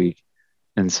out this week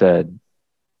and said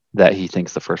that he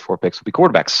thinks the first 4 picks will be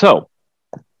quarterbacks. So,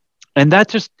 and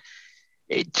that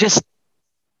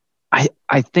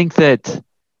I think that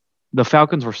the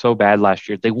Falcons were so bad last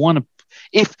year. They want to,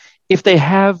 if they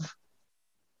have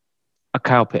a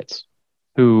Kyle Pitts,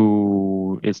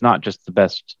 who is not just the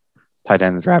best tight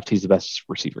end in the draft, he's the best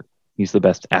receiver. He's the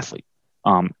best athlete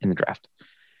in the draft.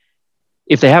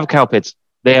 If they have Kyle Pitts,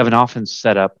 they have an offense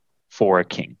set up for a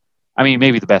king. I mean,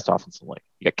 maybe the best offense in the league.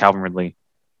 You got Calvin Ridley.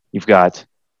 You've got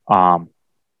Julio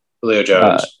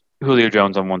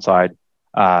Jones on one side.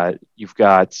 You've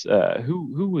got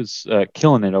who was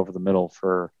killing it over the middle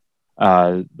for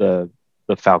the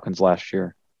Falcons last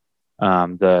year.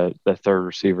 The third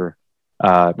receiver,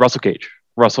 Russell Gage.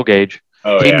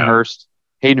 Oh, Hayden Hurst.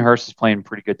 Hayden Hurst is playing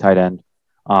pretty good tight end.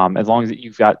 As long as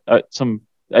you've got a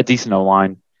decent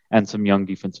O-line and some young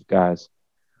defensive guys.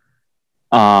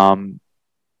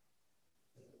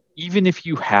 Even if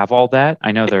you have all that,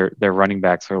 I know their running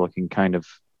backs are looking kind of.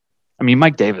 I mean,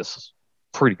 Mike Davis was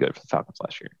pretty good for the Falcons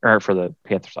last year, or for the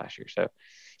Panthers last year. So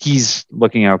he's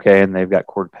looking okay, and they've got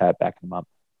Cord Pat backing him up.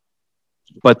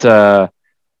 But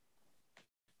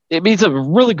it means a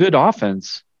really good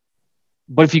offense.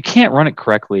 But if you can't run it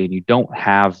correctly and you don't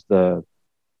have for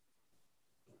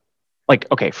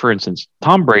instance,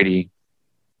 Tom Brady,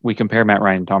 we compare Matt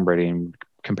Ryan and Tom Brady and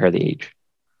compare the age.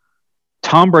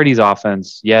 Tom Brady's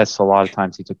offense, yes, a lot of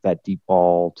times he took that deep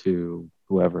ball to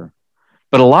whoever.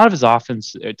 But a lot of his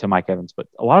offense, to Mike Evans, but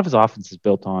a lot of his offense is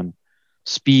built on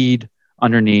speed,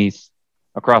 underneath,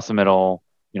 across the middle,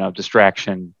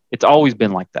 distraction. It's always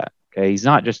been like that. Okay. He's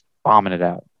not just bombing it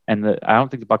out. And I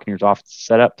don't think the Buccaneers offense is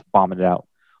set up to bomb it out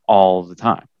all the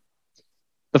time.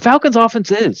 The Falcons offense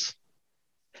is.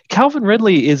 Calvin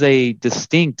Ridley is a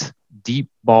distinct deep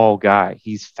ball guy.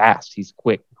 He's fast. He's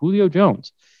quick. Julio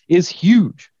Jones is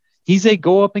huge. He's a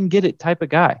go up and get it type of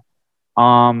guy.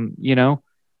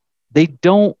 They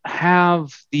don't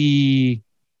have the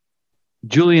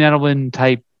Julian Edelman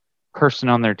type person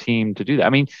on their team to do that. I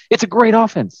mean, it's a great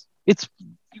offense.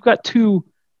 You've got 2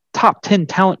 top 10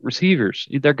 talent receivers.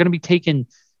 They're going to be taking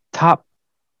top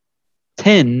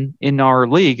 10 in our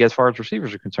league as far as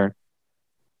receivers are concerned.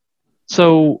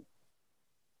 So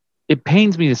it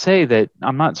pains me to say that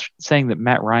I'm not saying that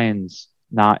Matt Ryan's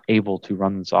not able to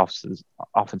run this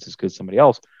offense as good as somebody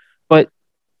else. But,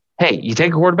 hey, you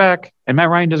take a quarterback and Matt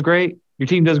Ryan does great, your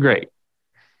team does great.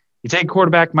 You take a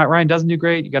quarterback, Matt Ryan doesn't do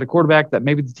great, you got a quarterback that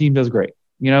maybe the team does great.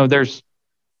 You're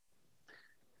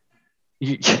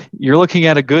looking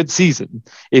at a good season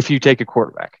if you take a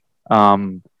quarterback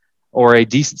or a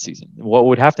decent season. What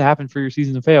would have to happen for your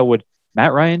season to fail would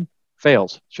Matt Ryan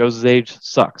fails, shows his age,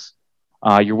 sucks.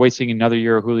 You're wasting another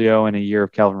year of Julio and a year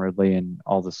of Calvin Ridley and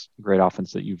all this great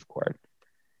offense that you've acquired.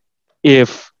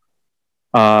 If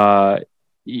Matt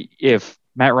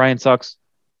Ryan sucks,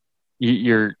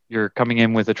 you're coming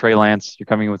in with a Trey Lance, you're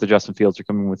coming in with a Justin Fields, you're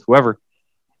coming in with whoever,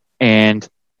 and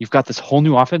you've got this whole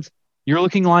new offense. You're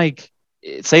looking like,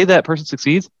 say that person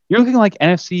succeeds, you're looking like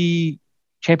NFC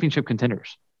championship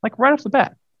contenders, like right off the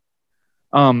bat.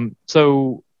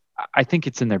 So I think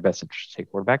it's in their best interest to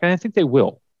take quarterback, and I think they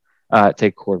will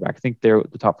take quarterback. I think the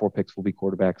top 4 picks will be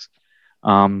quarterbacks.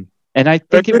 And I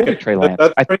think it will be Trey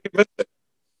Lance. I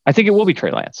think it will be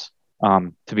Trey Lance,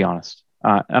 to be honest.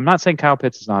 I'm not saying Kyle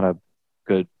Pitts is not a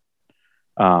good.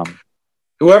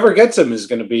 Whoever gets him is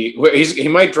going to be. He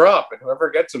might drop, and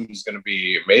whoever gets him is going to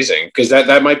be amazing because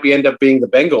that might end up being the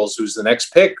Bengals, who's the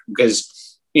next pick.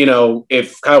 Because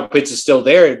if Kyle Pitts is still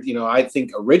there, I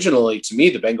think originally to me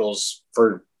the Bengals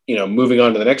for moving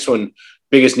on to the next one,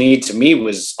 biggest need to me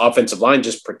was offensive line,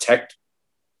 just protect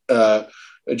Joe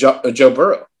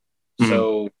Burrow. Mm-hmm.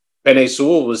 So Penei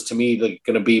Sewell was to me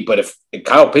going to be, but if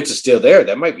Kyle Pitts is still there,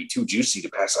 that might be too juicy to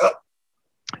pass up.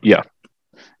 Yeah,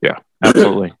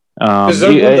 absolutely. Because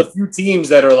they're one of the few teams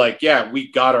that are like, yeah, we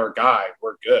got our guy,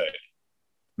 we're good.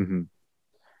 Mm-hmm.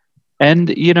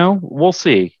 And we'll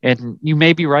see. And you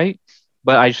may be right,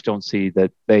 but I just don't see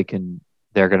that they're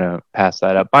going to pass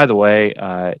that up. By the way,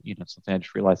 something I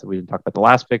just realized that we didn't talk about the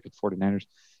last pick of 49ers.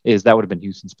 is that would have been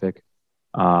Houston's pick.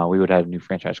 We would have had a new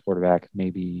franchise quarterback,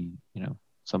 maybe,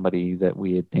 somebody that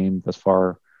we had named thus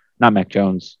far, not Mac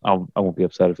Jones. I won't be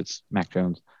upset if it's Mac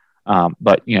Jones.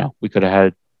 But, we could have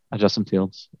had a Justin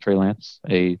Fields, Trey Lance,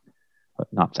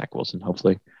 not Zach Wilson,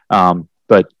 hopefully.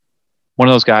 But one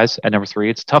of those guys at number 3.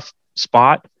 It's a tough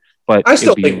spot, but I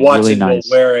still think Watson really nice.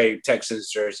 will wear a Texans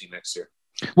jersey next year.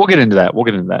 We'll get into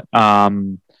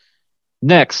that.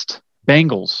 Next,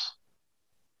 Bengals.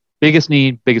 Biggest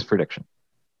need, biggest prediction.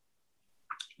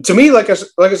 To me, like I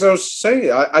was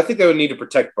saying, I think they would need to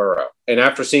protect Burrow. And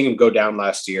after seeing him go down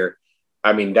last year,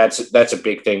 I mean, that's a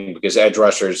big thing because edge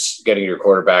rushers getting your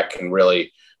quarterback can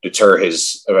really deter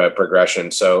his progression.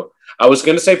 So I was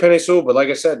going to say Penei Sewell, but like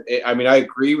I said, I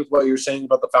agree with what you're saying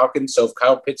about the Falcons. So if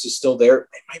Kyle Pitts is still there,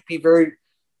 it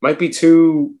might be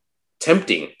too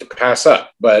tempting to pass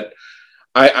up. But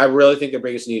I really think their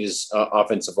biggest need is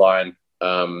offensive line.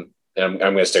 And I'm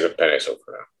going to stick with Penei Sewell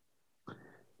for now.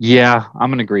 Yeah, I'm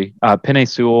going to agree. Penei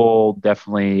Sewell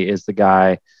definitely is the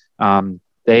guy.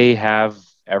 They have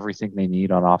everything they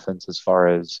need on offense as far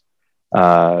as,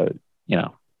 QB,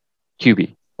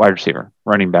 wide receiver,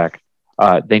 running back.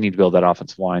 They need to build that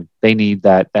offensive line. They need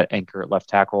that anchor at left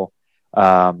tackle.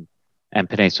 And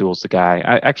Penei Sewell's the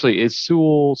guy. Is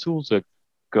Sewell's a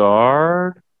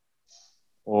guard?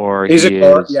 Or he's a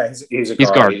guard. Yeah, he's a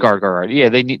guard. He's guard. Yeah,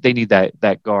 they need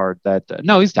that guard.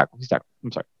 No, he's tackle.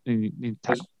 I'm sorry. He's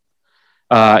tackle.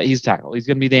 He's tackle. He's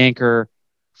going to be the anchor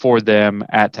for them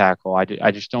at tackle.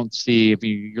 I just don't see, if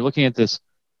you're looking at this,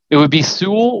 it would be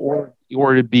Sewell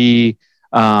or it'd be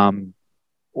the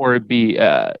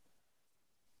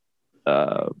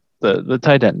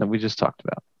tight end that we just talked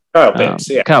about. Kyle Pitts.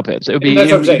 Yeah, Kyle Pitts. It would be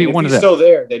one of them. Still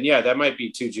there, then yeah, that might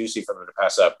be too juicy for them to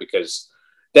pass up because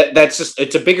that's just,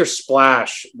 it's a bigger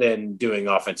splash than doing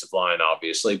offensive line,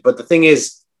 obviously. But the thing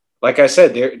is, like I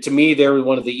said, they're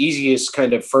one of the easiest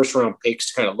kind of first round picks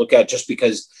to kind of look at just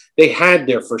because they had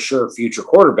their for sure future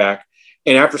quarterback.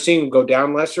 And after seeing him go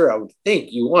down last year, I would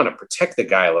think you want to protect the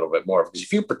guy a little bit more because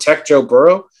if you protect Joe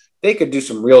Burrow, they could do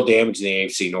some real damage in the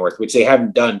AFC North, which they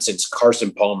haven't done since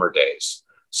Carson Palmer days.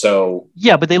 So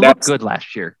yeah, but they looked good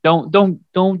last year. Don't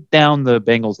down the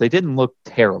Bengals. They didn't look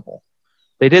terrible.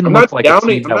 They didn't look like a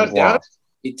team that was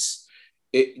lost.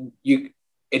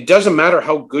 It doesn't matter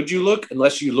how good you look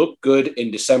unless you look good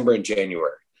in December and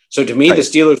January. So to me, right. The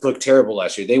Steelers looked terrible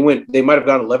last year. They might have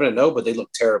gone 11-0, but they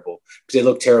looked terrible because they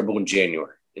looked terrible in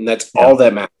January, and that's all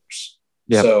that matters.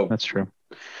 Yeah, so that's true.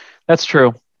 That's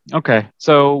true. Okay,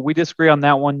 so we disagree on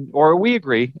that one, or we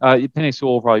agree. Penei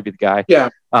Sewell will probably be the guy. Yeah,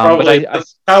 probably. But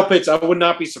Kyle Pitts, I would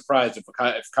not be surprised if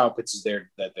Kyle Pitts is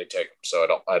there that they take him. So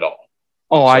at all.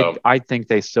 Oh, so. I think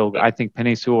they still. I think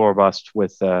Penei Sewell or bust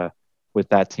with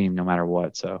that team no matter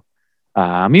what. So,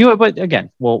 but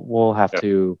again, we'll have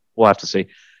to see.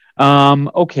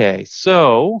 Okay,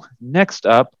 so next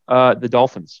up, the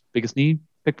Dolphins. Biggest need,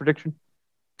 pick prediction.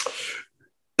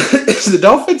 The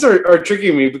Dolphins are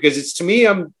tricking me because it's, to me,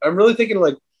 I'm really thinking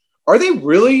like, are they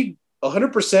really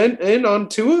 100% in on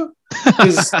Tua?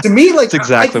 Because to me, like, that's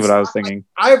exactly what I was thinking.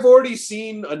 I've already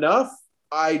seen enough.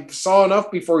 I saw enough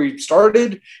before he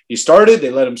started.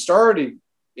 They let him start.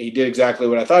 He did exactly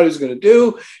what I thought he was going to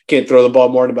do. Can't throw the ball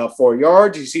more than about 4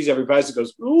 yards. He sees every pass and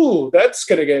goes, ooh, that's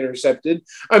going to get intercepted.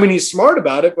 I mean, he's smart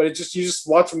about it, but you just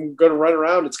watch him going to run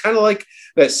around. It's kind of like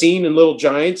that scene in Little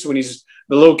Giants when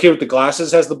the little kid with the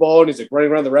glasses has the ball and he's like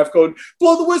running around the ref going,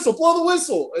 blow the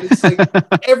whistle. And it's like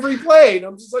every play. And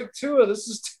I'm just like, Tua, this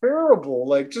is terrible.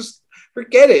 Like, just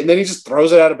forget it. And then he just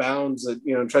throws it out of bounds and,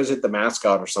 tries to hit the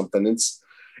mascot or something.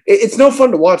 It's no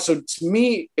fun to watch. So to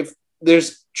me, if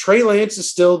there's Trey Lance is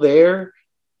still there,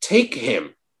 take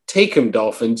him,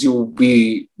 Dolphins. You will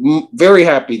be very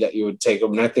happy that you would take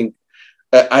him. And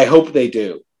I hope they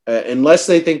do. Unless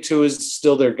they think Tua is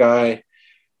still their guy,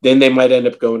 then they might end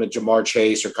up going to Jamar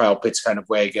Chase or Kyle Pitts kind of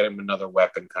way, get him another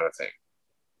weapon kind of thing.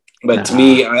 But to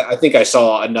me, I think I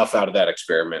saw enough out of that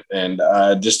experiment, and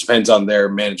it just depends on their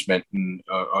management and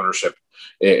ownership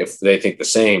if they think the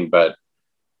same. But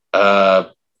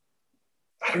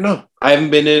I don't know. I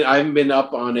haven't been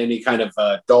up on any kind of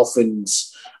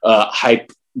Dolphins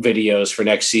hype videos for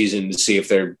next season to see if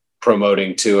they're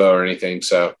promoting Tua or anything.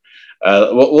 So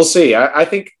we'll see. I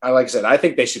think, like I said, I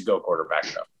think they should go quarterback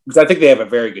though, because I think they have a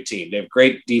very good team. They have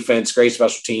great defense, great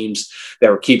special teams that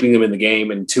were keeping them in the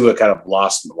game, and Tua kind of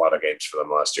lost a lot of games for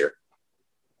them last year.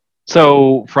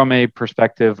 So from a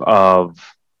perspective of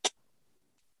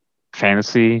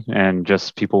fantasy and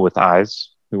just people with eyes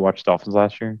who watched Dolphins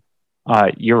last year,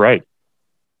 you're right.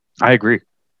 I agree.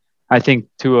 I think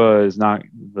Tua is not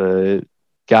the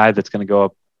guy that's going to go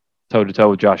up toe-to-toe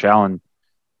with Josh Allen.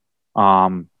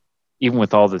 even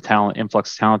with all the talent,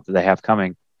 influx of talent that they have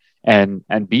coming, and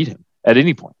beat him at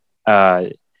any point.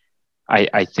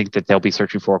 I think that they'll be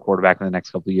searching for a quarterback in the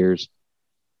next couple of years,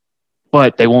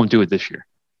 but they won't do it this year.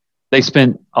 They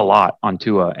spent a lot on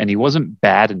Tua, and he wasn't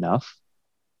bad enough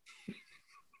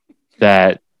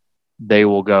that they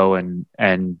will go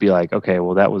and be like, okay,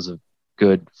 well, that was a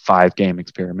good 5-game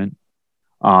experiment.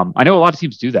 I know a lot of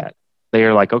teams do that. They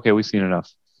are like, okay, we've seen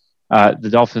enough. The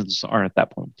Dolphins aren't at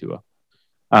that point with Tua.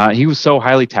 He was so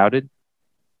highly touted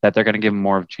that they're going to give him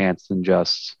more of a chance than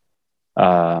just,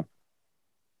 the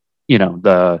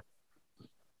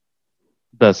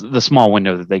small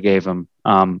window that they gave him.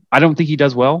 I don't think he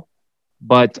does well,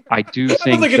 but I do think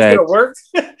I don't think that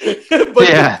it's going to work.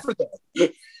 Yeah.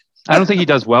 I don't think he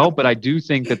does well, but I do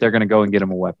think that they're going to go and get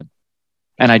him a weapon.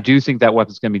 And I do think that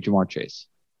weapon's going to be Jamar Chase.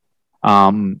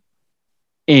 And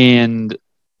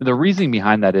the reasoning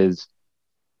behind that is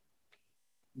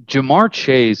Jamar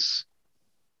Chase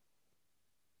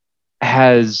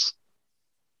has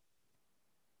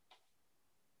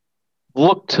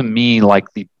looked to me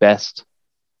like the best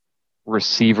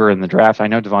receiver in the draft. I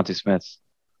know Devontae Smith.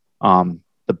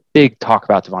 The big talk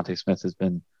about Devontae Smith has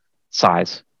been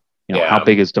size. How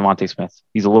big is Devontae Smith?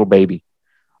 He's a little baby.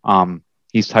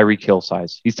 He's Tyreek Hill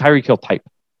size. He's Tyreek Hill type.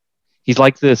 He's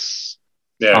like this.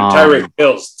 Yeah, Tyreek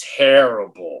Hill's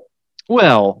terrible.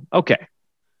 Well, okay.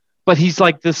 But he's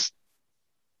like this.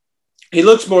 He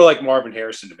looks more like Marvin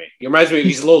Harrison to me. He reminds me,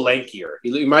 he's a little lankier.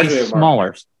 He reminds me of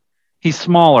smaller. He's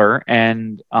smaller,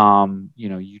 and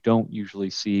you don't usually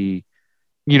see.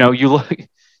 You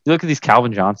look at these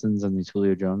Calvin Johnsons and these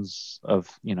Julio Jones of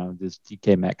this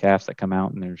DK Metcalf that come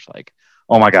out, and they're just like,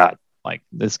 oh my god, like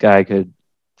this guy could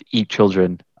eat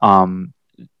children. Devontae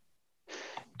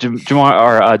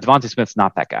Smith's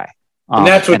not that guy, and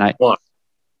that's what I want.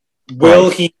 Will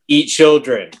he eat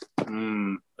children? I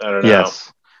don't know.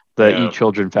 Yes, the eat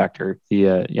children factor.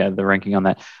 The ranking on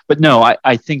that, but no,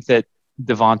 I think that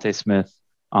Devontae Smith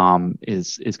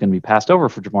is going to be passed over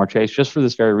for Jamar Chase just for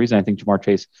this very reason. I think Jamar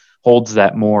Chase holds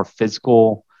that more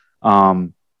physical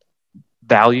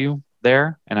value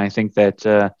there, and I think that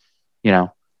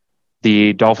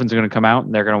the Dolphins are going to come out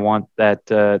and they're going to want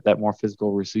that more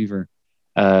physical receiver,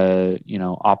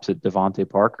 opposite Devontae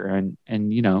Parker, and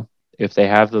if they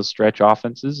have those stretch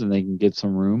offenses and they can get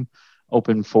some room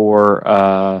open for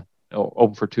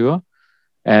Tua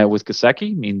with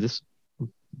Gesicki, I mean this.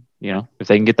 If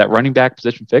they can get that running back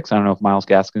position fixed, I don't know if Myles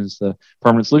Gaskin is the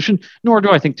permanent solution, nor do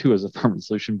I think Tua is a permanent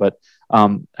solution. But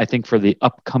I think for the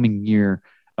upcoming year,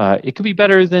 it could be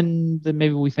better than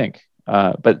maybe we think.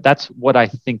 But that's what I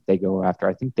think they go after.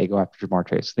 I think they go after Jamar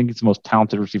Chase. I think it's the most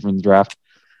talented receiver in the draft.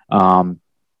 And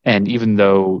even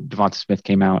though Devontae Smith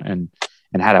came out and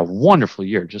had a wonderful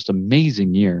year, just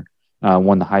amazing year,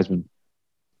 won the Heisman,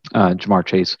 Jamar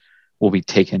Chase will be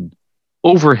taken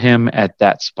over him at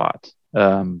that spot.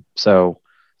 So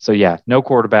yeah, no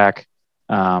quarterback,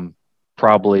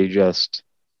 probably just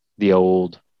the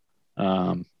old,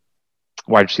 wide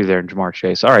receiver there in Jamar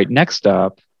Chase. All right. Next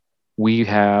up, we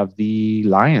have the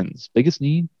Lions. Biggest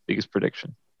need, biggest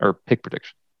prediction or pick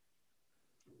prediction.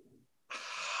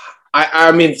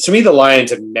 I mean, to me, the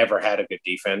Lions have never had a good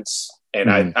defense. And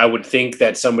I would think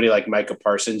that somebody like Micah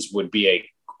Parsons would be a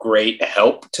great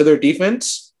help to their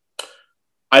defense.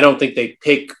 I don't think they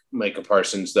pick Micah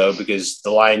Parsons, though, because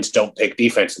the Lions don't pick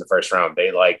defense in the first round.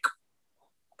 They like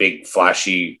big,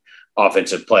 flashy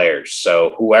offensive players.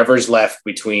 So whoever's left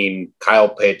between Kyle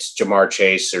Pitts, Jamar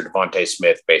Chase, or Devontae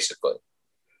Smith, basically,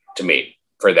 to me,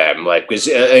 for them. Because,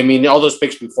 all those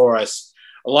picks before us,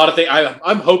 a lot of things,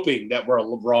 I'm hoping that we're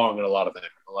wrong in a lot of them.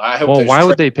 Why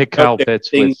would they pick Kyle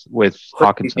Pitts with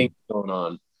Hawkinson going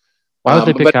on? Why would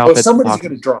they pick Kyle Pitts? Somebody's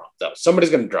going to drop, though.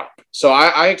 Somebody's going to drop. So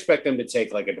I expect them to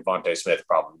take like a Devontae Smith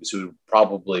probably, because who would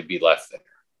probably be left there.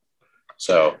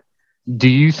 So, do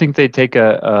you think they take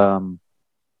and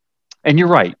you're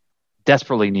right,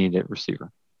 desperate need at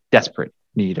receiver.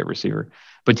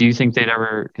 But do you think they'd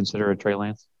ever consider a Trey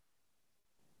Lance?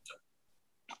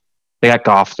 They got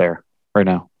Goff there right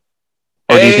now.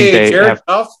 Or do you think Jared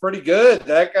Goff's pretty good.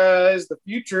 That guy's the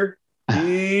future.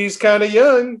 He's kind of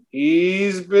young.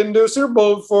 He's been to a Super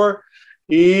Bowl before.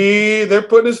 They're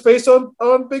putting his face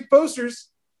on big posters.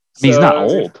 He's not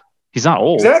old. He's not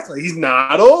old. Exactly. He's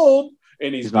not old.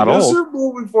 And he's been to a Super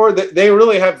Bowl before. They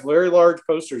really have very large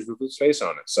posters with his face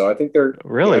on it. So I think they're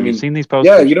really. Have you seen these posters?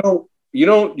 Yeah, you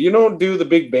don't do the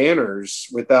big banners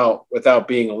without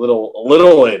being a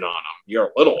little in on them. You're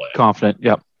a little in. Confident.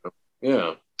 Yep.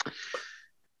 Yeah.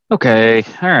 Okay.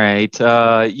 All right.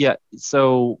 Yeah.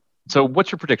 So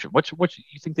what's your prediction? What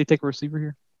you think they take a receiver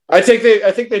here? I think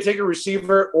they take a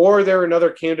receiver, or they're another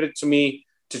candidate to me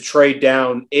to trade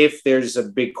down if there's a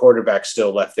big quarterback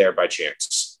still left there by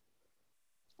chance.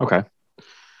 Okay.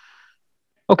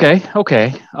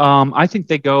 I think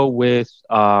they go with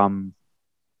Devonta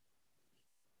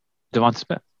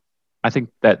Smith. I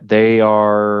think that they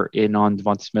are in on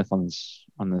Devonta Smith on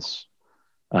this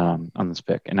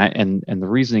pick, and the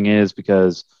reasoning is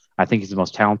because I think he's the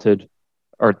most talented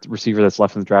or receiver that's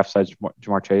left in the draft besides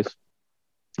Jamar Chase,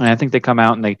 and I think they come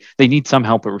out and they need some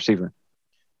help at receiver.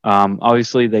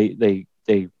 Obviously, they're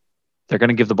going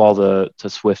to give the ball to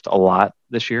Swift a lot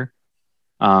this year,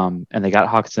 and they got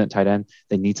Hawkinson at tight end.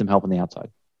 They need some help on the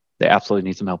outside. They absolutely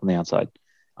need some help on the outside.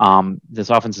 This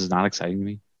offense is not exciting to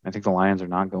me. I think the Lions are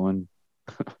not going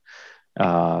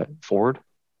forward.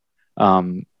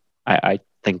 I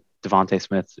think Devontae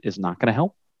Smith is not going to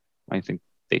help. I think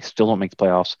they still don't make the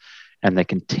playoffs, and they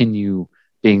continue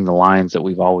being the Lions that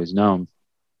we've always known,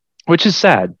 which is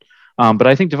sad. But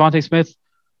I think Devontae Smith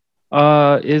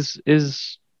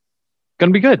is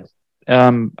going to be good.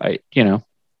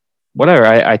 Whatever.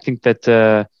 I think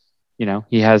that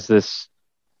he has this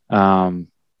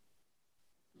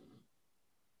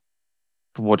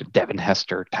Devin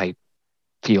Hester type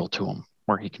feel to him,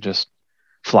 where he can just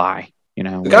fly.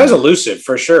 The guy's elusive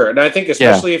for sure, and I think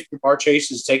especially if Jamar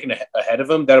Chase is taken ahead of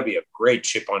him, that'll be a great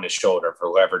chip on his shoulder for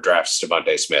whoever drafts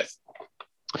Devontae Smith.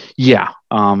 Yeah.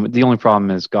 The only problem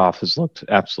is Goff has looked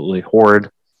absolutely horrid,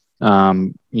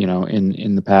 in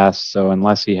the past. So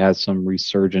unless he has some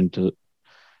resurgent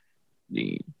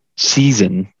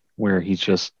season where he's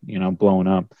just, blowing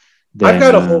up. Then, I've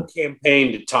got a whole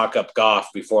campaign to talk up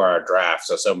Goff before our draft,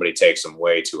 so somebody takes him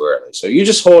way too early. So you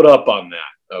just hold up on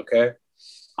that, okay?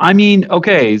 I mean,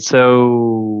 okay,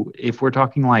 so if we're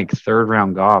talking like third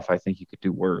round Goff, I think you could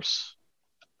do worse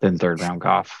than third round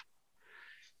Goff.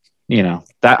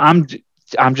 That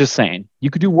I'm just saying you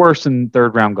could do worse than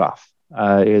third round Goff.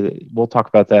 We'll talk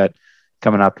about that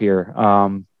coming up here.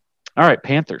 All right,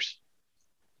 Panthers.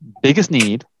 Biggest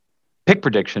need, pick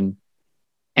prediction,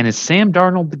 and is Sam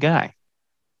Darnold the guy?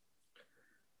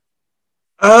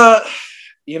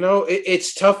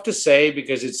 It's tough to say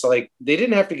because it's like they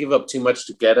didn't have to give up too much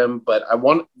to get him, but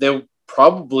they'll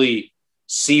probably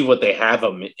see what they have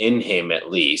in him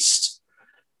at least.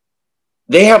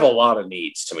 They have a lot of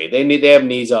needs to me. They have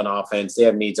needs on offense. They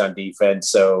have needs on defense.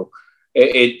 So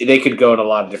they could go in a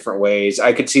lot of different ways.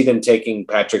 I could see them taking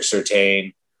Patrick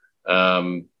Surtain,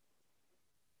 the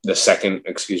second.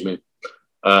 Excuse me.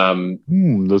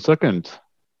 The second.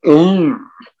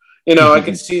 I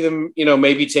can see them,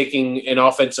 maybe taking an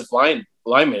offensive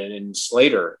lineman and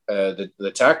Slater,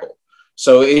 the tackle.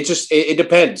 So it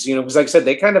depends, because like I said,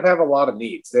 they kind of have a lot of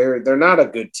needs. They're not a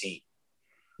good team.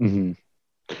 Mm-hmm.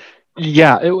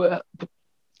 Yeah,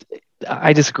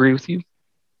 I disagree with you.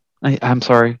 I'm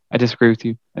sorry, I disagree with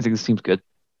you. I think this team's good.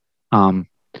 I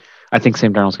think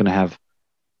Sam Darnold's going to have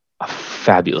a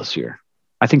fabulous year.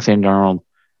 I think Sam Darnold.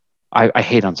 I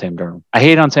hate on Sam Darnold. I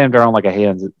hate on Sam Darnold like I hate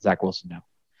on Zach Wilson now.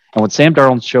 And what Sam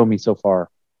Darnold's shown me so far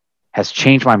has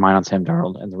changed my mind on Sam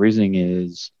Darnold. And the reasoning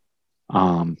is,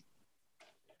 so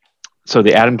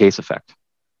the Adam Gase effect.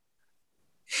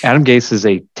 Adam Gase is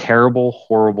a terrible,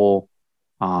 horrible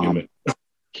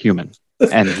human,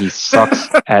 and he sucks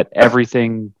at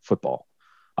everything football.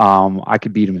 I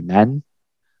could beat him in Madden.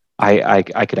 I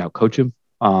could outcoach him.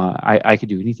 I could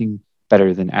do anything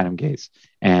better than Adam Gase.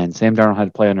 And Sam Darnold had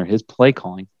to play under his play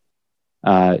calling,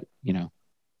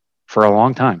 for a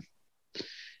long time.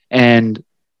 And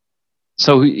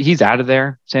so he's out of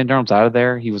there. Sam Darnold's out of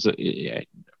there. He was a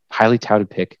highly touted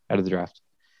pick out of the draft.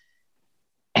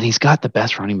 And he's got the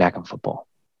best running back in football,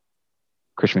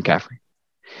 Christian McCaffrey.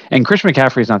 And Christian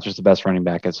McCaffrey is not just the best running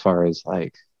back as far as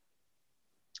like,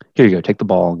 here you go, take the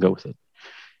ball and go with it.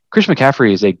 Christian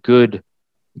McCaffrey is a good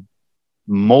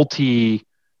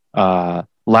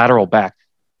lateral back.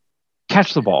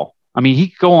 Catch the ball. I mean, he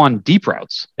could go on deep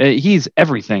routes. He's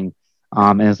everything.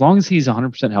 And as long as he's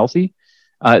 100% healthy,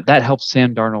 that helps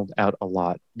Sam Darnold out a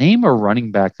lot. Name a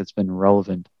running back that's been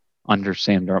relevant under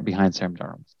Sam Darnold, behind Sam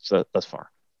Darnold thus far.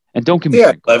 And don't give me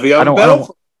Le'Veon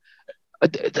Bell.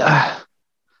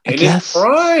 In his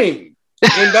prime.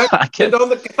 Came back on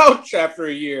the couch after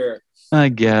a year. I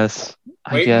guess.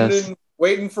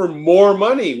 Waiting for more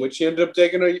money, which he ended up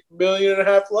taking $1.5 million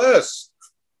less.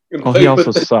 Oh, he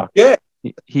also sucked. Yeah.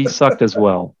 He sucked as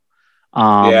well.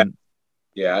 Yeah,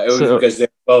 it was because they're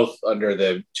both under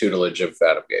the tutelage of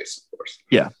Adam Gase, of course.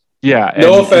 Yeah.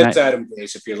 No offense, Adam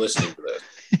Gase, if you're listening to this.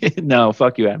 No,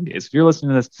 fuck you, Adam Gase. If you're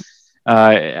listening to this,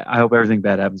 I hope everything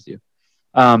bad happens to you.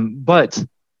 But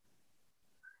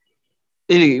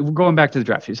we're going back to the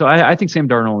draft. So I think Sam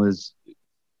Darnold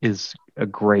is a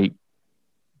great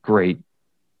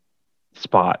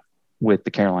spot with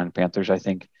the Carolina Panthers. I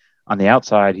think on the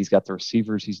outside, he's got the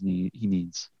receivers he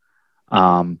needs.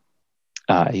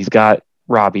 He's got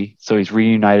Robbie, so he's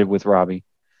reunited with Robbie.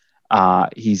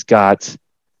 He's got,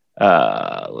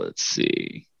 let's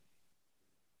see,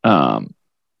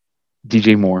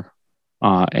 DJ Moore,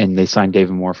 and they signed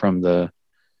David Moore from the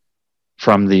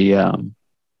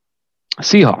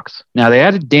Seahawks. Now they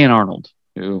added Dan Arnold,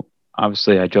 who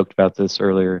obviously I joked about this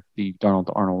earlier, the Darnold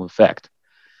to Arnold effect.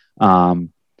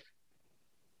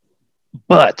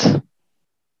 But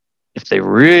if they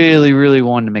really, really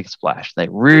wanted to make a splash, they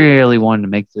really wanted to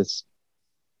make this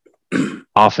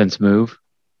offense move.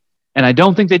 And I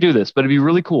don't think they do this, but it'd be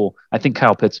really cool. I think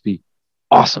Kyle Pitts would be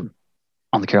awesome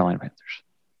on the Carolina Panthers.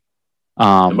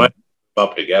 They might move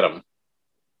up to get him.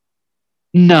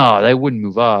 No, they wouldn't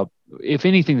move up. If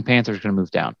anything, the Panthers are going to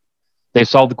move down. They've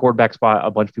solved the quarterback spot.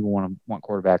 A bunch of people want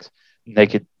quarterbacks. They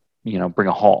could, bring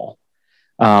a haul.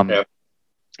 But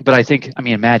I think,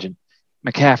 imagine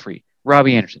McCaffrey,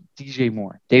 Robbie Anderson, DJ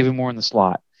Moore, David Moore in the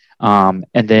slot. And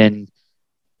then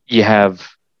you have,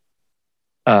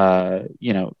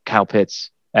 Kyle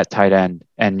Pitts at tight end,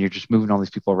 and you're just moving all these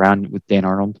people around with Dan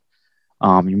Arnold.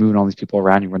 You're moving all these people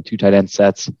around. You run 2 tight end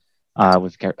sets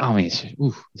with it's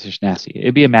just nasty.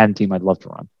 It'd be a Madden team I'd love to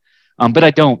run. But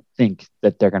I don't think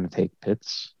that they're going to take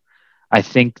Pitts. I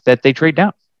think that they trade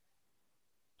down.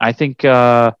 I think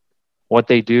what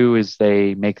they do is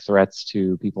they make threats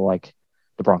to people like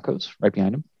the Broncos right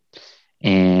behind them.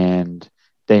 And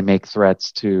they make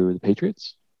threats to the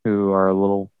Patriots, who are a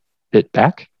little bit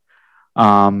back.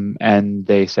 And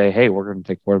they say, hey, we're going to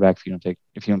take quarterback if you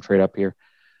don't trade up here.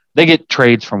 They get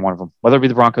trades from one of them, whether it be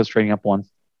the Broncos trading up one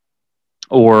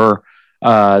or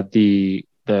the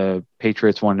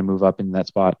Patriots wanting to move up in that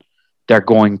spot. They're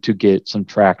going to get some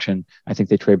traction. I think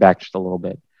they trade back just a little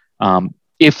bit.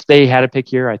 If they had a pick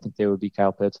here, I think they would be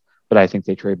Kyle Pitts, but I think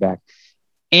they trade back.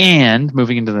 And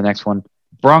moving into the next one,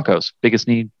 Broncos, biggest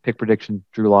need, pick prediction,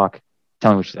 Drew Lock.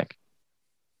 Tell me what you think.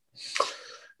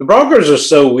 The Broncos are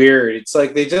so weird. It's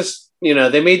like they just,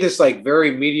 they made this like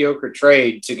very mediocre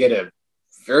trade to get a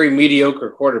very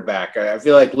mediocre quarterback. I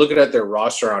feel like looking at their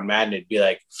roster on Madden, it'd be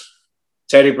like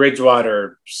Teddy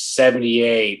Bridgewater,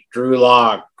 78, Drew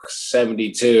Lock,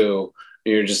 72.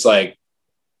 You're just like,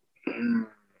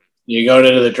 you go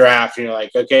into the draft and you're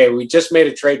like, okay, we just made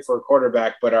a trade for a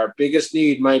quarterback, but our biggest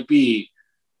need might be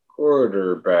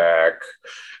quarterback.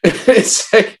 It's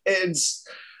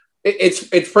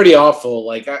pretty awful.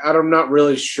 Like I'm not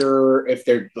really sure if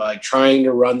they're like trying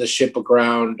to run the ship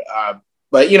aground,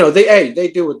 but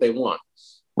they do what they want,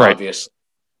 right? Obviously.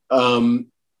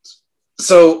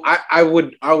 So I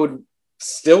would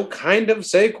still kind of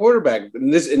say quarterback,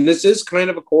 and this is kind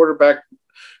of a quarterback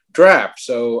draft.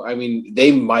 So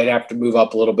they might have to move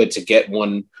up a little bit to get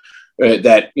one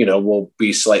that will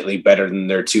be slightly better than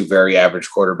their 2 very average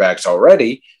quarterbacks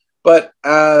already. But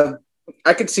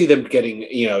I could see them getting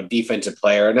defensive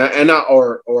player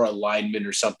or a lineman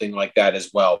or something like that as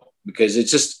well, because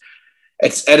it's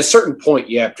at a certain point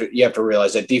you have to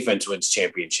realize that defense wins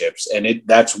championships, and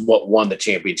that's what won the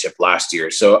championship last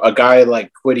year. So a guy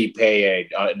like Kwity Paye,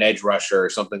 an edge rusher or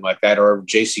something like that, or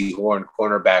J.C. Horn,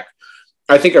 cornerback,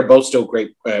 I think are both still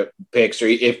great picks. Or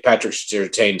if Patrick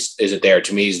Surtain isn't there,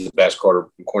 to me he's the best corner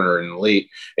in the league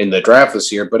in the draft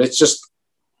this year. But it's just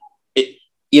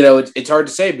it's hard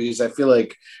to say, because I feel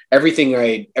like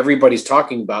everybody's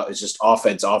talking about is just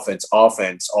offense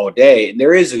all day. And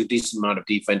there is a decent amount of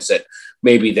defense that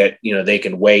maybe that, they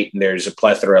can wait, and there's a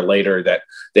plethora later that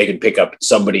they can pick up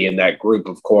somebody in that group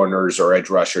of corners or edge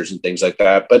rushers and things like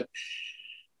that. But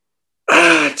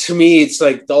to me, it's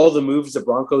like all the moves the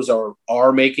Broncos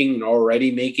are making and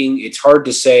already making, it's hard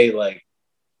to say like,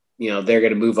 they're going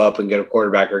to move up and get a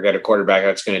quarterback or get a quarterback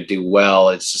that's going to do well.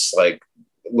 It's just like,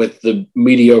 with the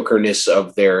mediocreness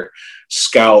of their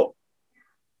scouting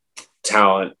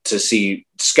to see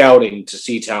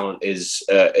talent is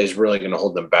really going to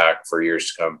hold them back for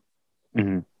years to come.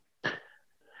 Mm-hmm.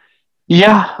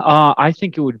 Yeah, I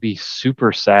think it would be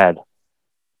super sad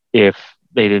if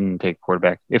they didn't take a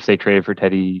quarterback, if they traded for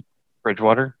Teddy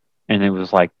Bridgewater and it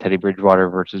was like Teddy Bridgewater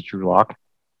versus Drew Lock.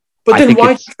 But then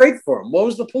why trade for him? What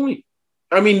was the point?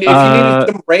 If you needed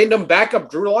some random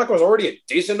backup, Drew Lock was already a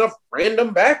decent enough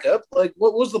random backup. Like,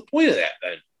 what was the point of that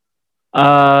then?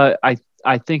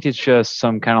 I think it's just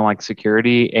some kind of like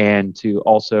security, and to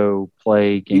also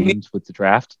play games with the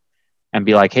draft and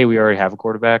be like, hey, we already have a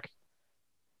quarterback.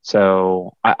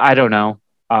 So I don't know.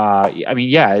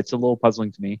 Yeah, it's a little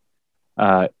puzzling to me.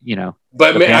 But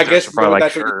I guess that's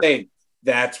what you're saying.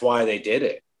 That's why they did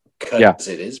it, because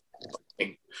it is.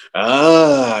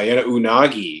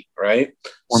 Unagi, right?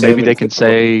 Or maybe they can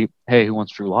say, "Hey, who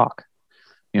wants Drew Lock?"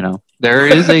 There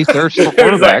is a thirst for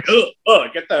quarterbacks.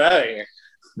 Get that out of here.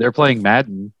 They're playing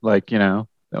Madden, well,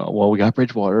 we got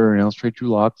Bridgewater, let's trade Drew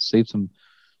Lock, save some,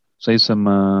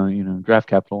 draft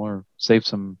capital or save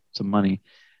some money.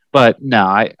 But no,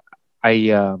 I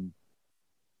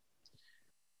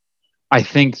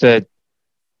think that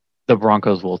the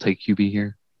Broncos will take QB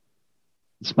here.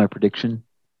 That's my prediction,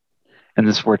 and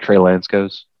this is where Trey Lance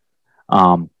goes.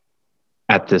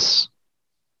 At this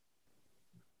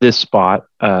spot,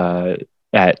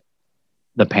 at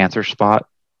the Panthers spot,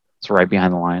 it's right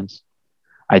behind the Lions.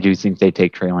 I do think they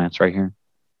take Trey Lance right here.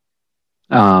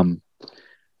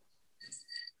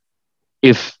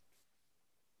 If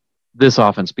this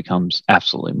offense becomes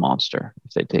absolutely monster,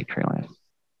 if they take Trey Lance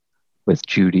with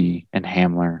Judy and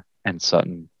Hamler and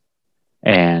Sutton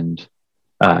and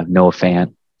Noah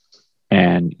Fant,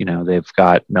 and they've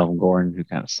got Melvin Gordon, who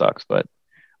kind of sucks, but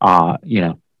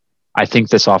I think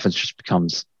this offense just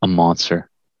becomes a monster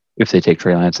if they take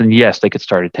Trey Lance. And yes, they could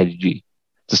start at Teddy G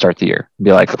to start the year and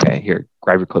be like, okay, here,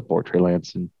 grab your clipboard, Trey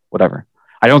Lance, and whatever.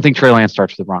 I don't think Trey Lance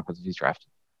starts for the Broncos if he's drafted.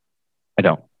 I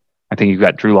don't. I think you've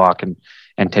got Drew Lock and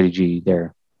Teddy G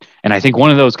there. And I think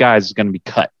one of those guys is going to be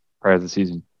cut prior to the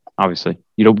season, obviously.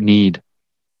 You don't need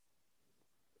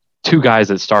two guys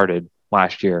that started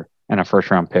last year and a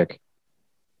first-round pick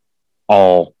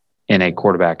all in a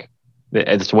quarterback.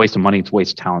 It's a waste of money. It's a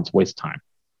waste of talent. It's a waste of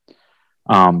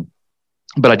time.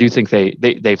 But I do think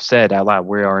they've said out loud,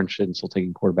 we are interested in still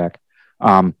taking quarterback.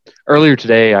 Earlier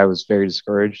today, I was very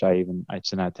discouraged. I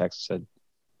sent out a text and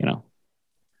said,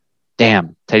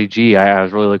 damn, Teddy G, I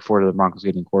was really looking forward to the Broncos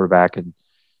getting quarterback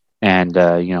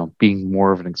and being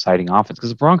more of an exciting offense.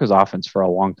 Because the Broncos offense for a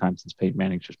long time since Peyton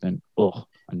Manning's just been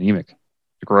anemic.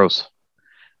 Gross.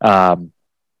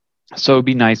 So it'd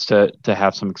be nice to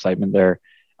have some excitement there.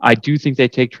 I do think they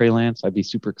take Trey Lance. I'd be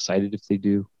super excited if they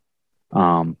do.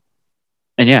 And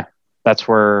yeah, that's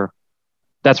where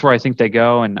I think they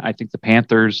go. And I think the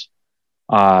Panthers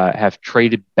have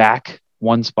traded back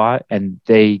one spot and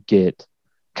they get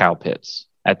Kyle Pitts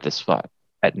at this spot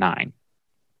at 9.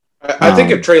 I think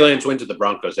if Trey Lance went to the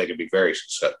Broncos, they could be very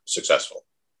successful.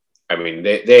 I mean,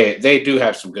 they do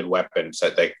have some good weapons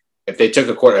that if they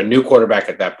took a new quarterback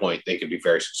at that point, they could be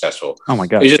very successful. Oh my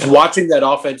God. It's just watching that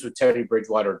offense with Teddy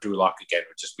Bridgewater or Drew Lock again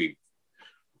would just be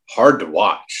hard to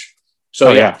watch.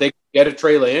 So if they get a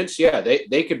Trey Lance,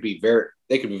 they could be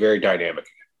very dynamic.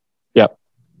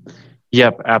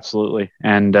 Yep, absolutely.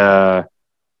 And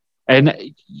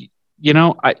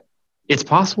it's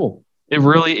possible.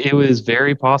 It was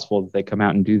very possible that they come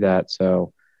out and do that.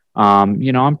 So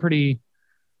I'm pretty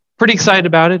excited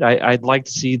about it. I'd like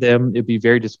to see them. It'd be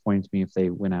very disappointing to me if they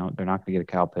went out. They're not going to get a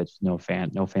Kyle Pitts. No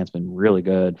Fant's been really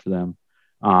good for them,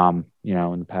 in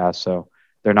the past. So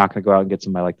they're not going to go out and get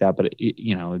somebody like that. But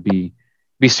it'd be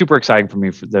super exciting for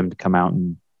me for them to come out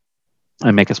and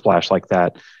make a splash like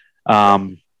that.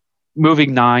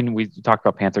 Moving 9, we talked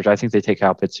about Panthers. I think they take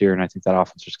Kyle Pitts here, and I think that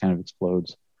offense just kind of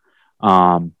explodes.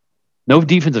 No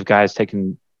defensive guys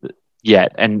taken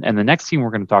yet, and the next team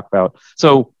we're going to talk about.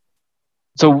 So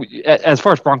as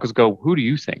far as Broncos go, who do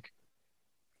you think?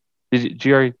 Did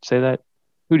you already say that?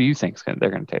 Who do you think they're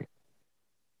going to take?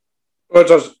 Well,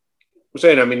 I was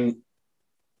saying, I mean,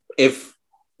 if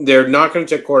they're not going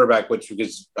to take quarterback,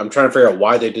 because I'm trying to figure out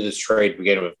why they did this trade to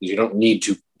begin with, because you don't need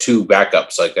two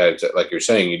backups like that. Like you're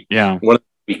saying, you want to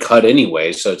be cut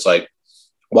anyway. So it's like,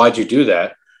 why'd you do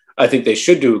that? I think they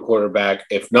should do a quarterback.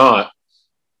 If not,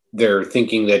 they're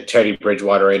thinking that Teddy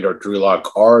Bridgewater and or Drew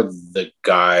Lock are the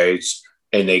guys,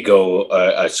 and they go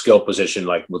a skill position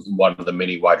like with one of the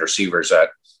mini wide receivers that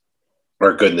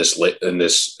are good in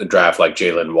this draft, like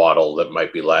Jalen Waddle that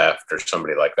might be left or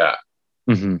somebody like that.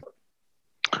 Mm-hmm.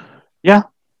 Yeah.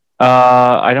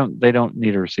 They don't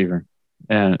need a receiver.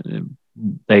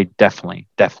 They definitely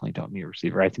don't need a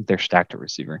receiver. I think they're stacked at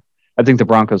receiver. I think the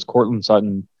Broncos, Cortland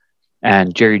Sutton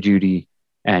and Jerry Jeudy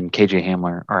and KJ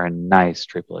Hamler are a nice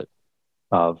triplet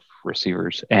of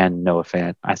receivers, and Noah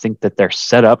Fant. I think that they're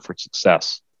set up for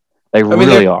success. They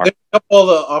really are. They have all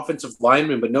the offensive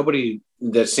linemen, but nobody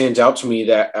that stands out to me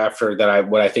that after that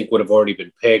what I think would have already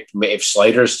been picked. If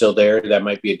Slater's still there, that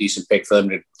might be a decent pick for them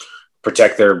to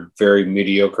protect their very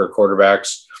mediocre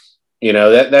quarterbacks.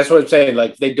 That's what I'm saying.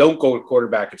 Like, they don't go with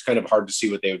quarterback. It's kind of hard to see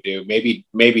what they would do.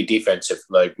 Maybe defensive,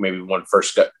 like maybe one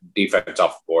first defense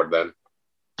off the board then.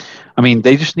 I mean,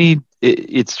 they just need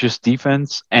it's just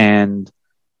defense and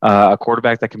a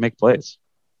quarterback that can make plays.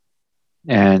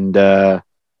 And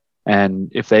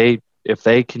if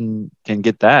they can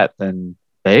get that, then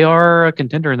they are a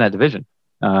contender in that division.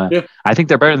 I think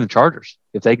they're better than the Chargers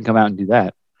if they can come out and do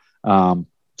that.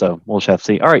 So we'll just have to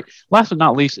see. All right. Last but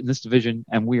not least in this division,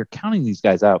 and we are counting these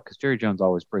guys out because Jerry Jones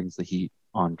always brings the heat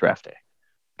on draft day.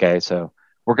 Okay. So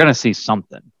we're going to see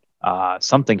something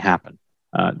happen.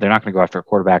 They're not going to go after a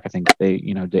quarterback. I think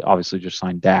they obviously just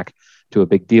signed Dak to a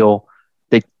big deal.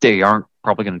 They aren't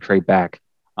probably going to trade back.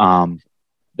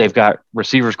 They've got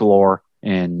receivers galore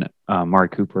in Mari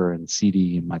Cooper and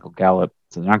CD and Michael Gallup.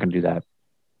 So they're not going to do that.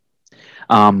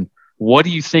 What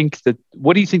do you think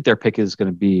their pick is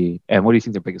going to be, and what do you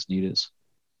think their biggest need is?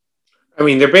 I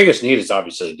mean, their biggest need is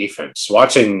obviously defense.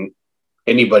 Watching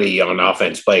anybody on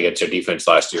offense play against their defense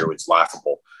last year was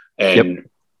laughable, and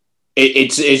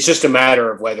it's just a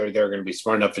matter of whether they're going to be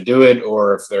smart enough to do it,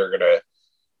 or if they're going to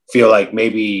feel like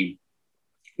maybe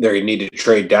they're going to need to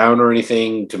trade down or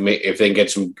anything to make if they can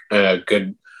get some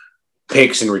good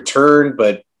picks in return.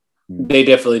 But they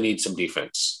definitely need some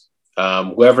defense.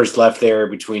 Whoever's left there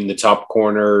between the top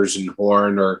corners and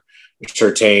Horn or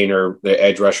Surtain or the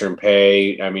edge rusher and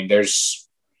Pay. I mean, there's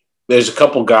a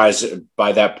couple guys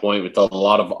by that point with a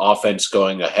lot of offense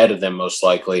going ahead of them, most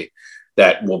likely,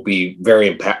 that will be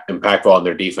very impactful on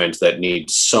their defense that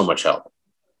needs so much help.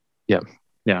 Yeah,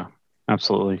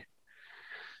 absolutely.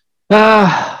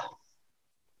 I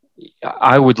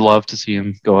would love to see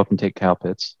him go up and take Kyle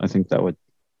Pitts. I think that would.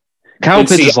 Kyle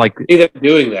Pitts is like see them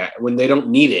doing that when they don't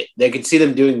need it. They can see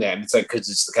them doing that. And it's like because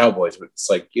it's the Cowboys, but it's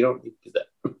like you don't need to do that.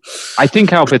 I think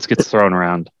Kyle Pitts gets thrown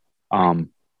around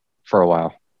for a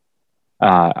while.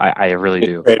 I really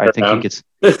do. I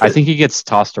think he gets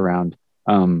tossed around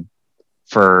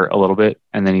for a little bit,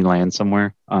 and then he lands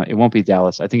somewhere. It won't be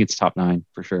Dallas. I think it's top 9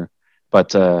 for sure,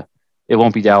 but it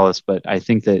won't be Dallas. But I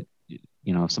think that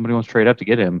if somebody wants to trade up to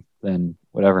get him, then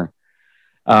whatever.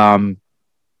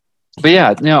 But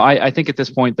yeah, no, I think at this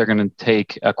point they're going to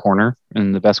take a corner,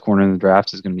 and the best corner in the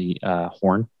draft is going to be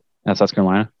Horn at South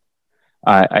Carolina.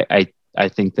 I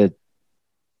think that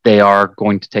they are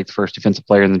going to take the first defensive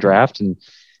player in the draft, and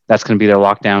that's going to be their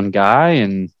lockdown guy,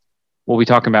 and we'll be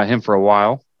talking about him for a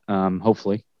while,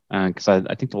 hopefully, because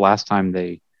I think the last time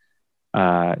the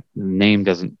name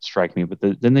doesn't strike me, but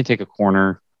then they take a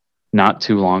corner not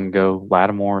too long ago,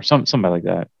 Lattimore, somebody like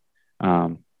that.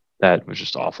 That was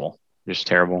just awful. Just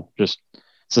terrible, just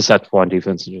susceptible on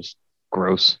defense and just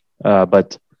gross.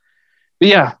 But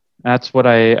yeah, that's what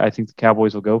I think the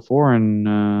Cowboys will go for,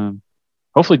 and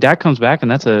hopefully Dak comes back,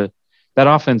 and that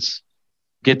offense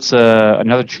gets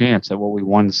another chance at what we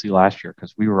wanted to see last year,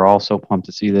 because we were all so pumped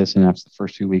to see this, and after the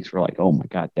first 2 weeks, we're like, oh my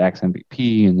god, Dak's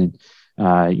MVP, and then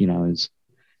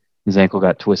his ankle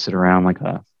got twisted around like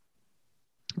a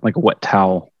wet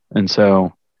towel, and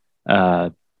so.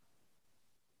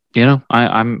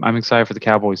 I'm excited for the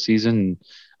Cowboys season.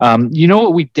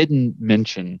 What we didn't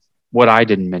mention, what I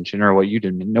didn't mention, or what you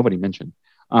didn't, nobody mentioned.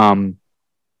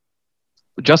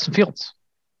 Justin Fields.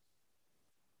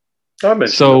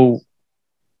 So,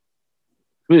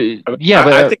 yeah,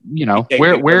 but I think,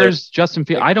 where's Justin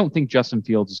Fields? I don't think Justin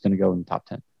Fields is going to go in the top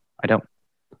 10. I don't.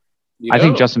 I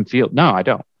think Justin Fields. No, I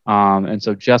don't. And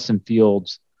so Justin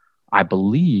Fields, I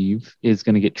believe, is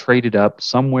going to get traded up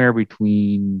somewhere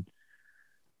between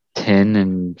 10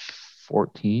 and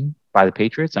 14 by the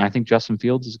Patriots, and I think Justin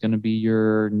Fields is going to be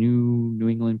your New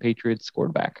England Patriots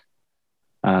quarterback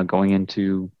going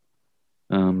into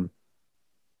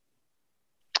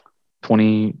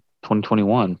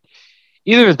 2021.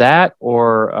 Either that,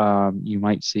 or you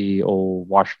might see old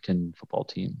Washington football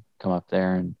team come up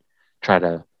there and try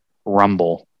to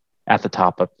rumble at the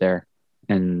top up there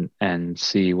and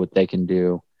see what they can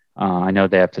do. I know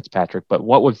they have Fitzpatrick, but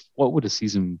what would a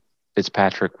season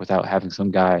Fitzpatrick without having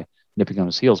some guy nipping on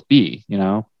his heels be?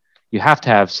 You have to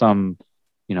have some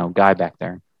guy back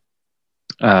there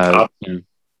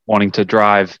wanting to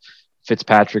drive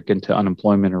Fitzpatrick into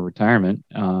unemployment or retirement,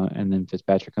 and then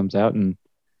Fitzpatrick comes out and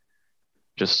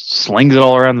just slings it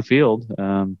all around the field.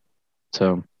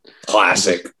 So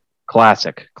classic. All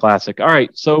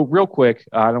right, so real quick,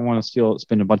 I don't want to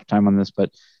spend a bunch of time on this,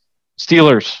 but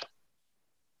Steelers,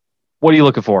 what are you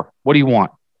looking for? What do you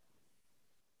want?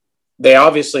 They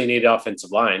obviously need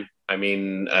offensive line. I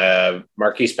mean,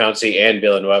 Marquise Pouncey and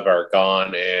Villanueva are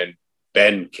gone, and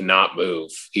Ben cannot move.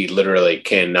 He literally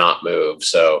cannot move.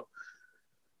 So,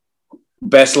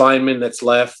 best lineman that's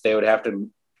left, they would have to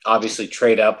obviously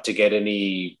trade up to get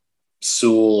any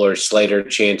Sewell or Slater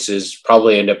chances.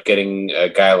 Probably end up getting a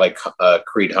guy like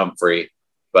Creed Humphrey.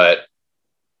 But,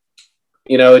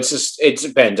 it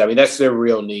depends. I mean, that's their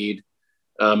real need.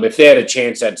 If they had a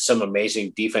chance at some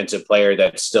amazing defensive player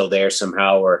that's still there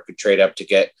somehow, or could trade up to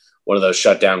get one of those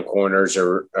shutdown corners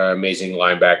or amazing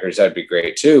linebackers, that'd be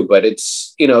great too. But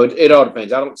it's, it all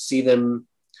depends. I don't see them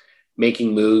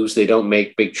making moves. They don't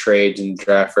make big trades in the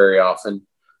draft very often.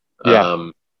 Yeah.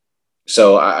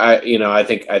 So I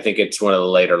think it's one of the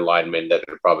later linemen that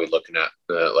they're probably looking at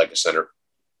like a center.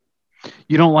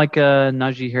 You don't like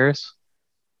Najee Harris?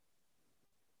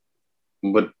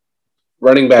 But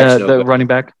running backs no The good. running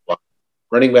back?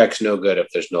 Running back's no good if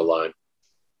there's no line.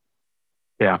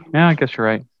 Yeah, I guess you're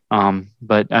right.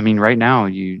 But I mean, right now,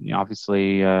 you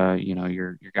obviously,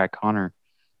 your guy Connor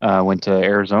went to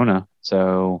Arizona.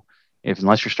 So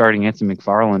unless you're starting Anthony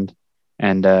McFarland,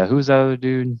 and who's that other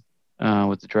dude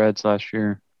with the dreads last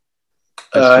year?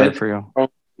 That started for you.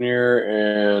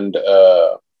 And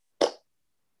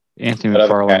Anthony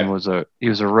McFarland was a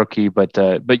rookie, but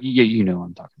you know what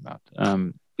I'm talking about.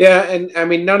 Yeah, and I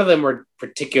mean, none of them were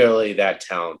particularly that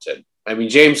talented. I mean,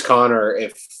 James Conner,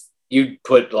 if you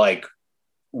put like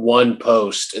one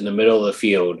post in the middle of the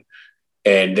field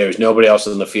and there's nobody else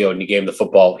in the field and you gave him the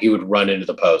football, he would run into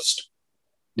the post.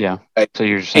 Yeah. So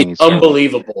you're just saying it's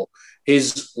unbelievable.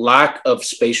 His lack of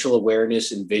spatial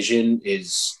awareness and vision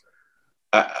is,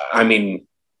 I mean,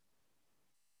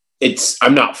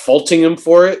 I'm not faulting him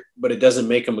for it, but it doesn't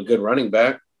make him a good running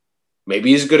back. Maybe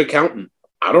he's a good accountant.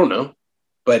 I don't know.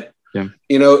 But,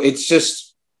 it's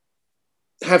just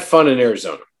have fun in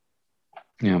Arizona.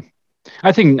 Yeah.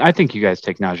 I think you guys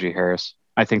take Najee Harris.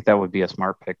 I think that would be a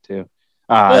smart pick too.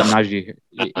 Najee,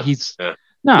 he's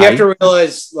no. You have to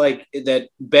realize like that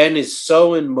Ben is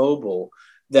so immobile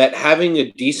that having a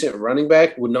decent running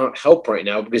back would not help right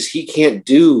now because he can't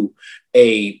do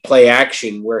a play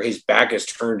action where his back is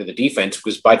turned to the defense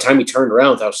because by the time he turned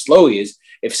around with how slow he is,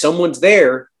 if someone's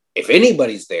there, if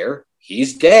anybody's there,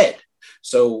 he's dead.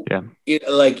 So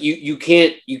you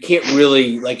can't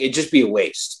really it'd just be a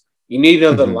waste. You need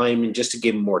another lineman just to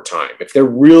give him more time. If they're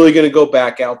really going to go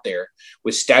back out there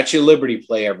with Statue of Liberty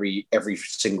play every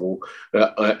single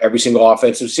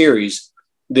offensive series,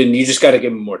 then you just got to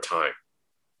give him more time.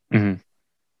 Mm-hmm.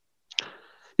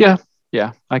 Yeah,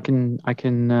 I can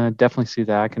definitely see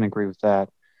that. I can agree with that.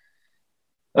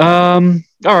 All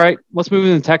right, let's move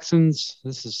into the Texans.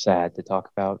 This is sad to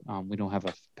talk about. We don't have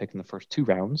a pick in the first 2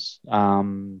 rounds.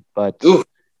 But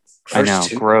I know,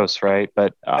 gross, right?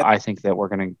 But I think that we're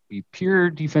going to be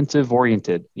pure defensive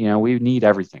oriented. We need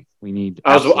everything. We need.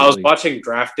 I was watching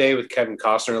Draft Day with Kevin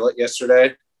Costner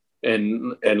yesterday,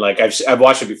 and I've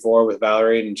watched it before with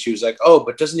Valerie, and she was like, "Oh,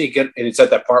 but doesn't he get?" And it's at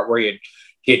that part where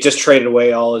he had just traded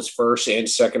away all his first and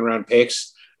second round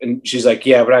picks, and she's like,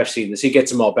 "Yeah, but I've seen this. He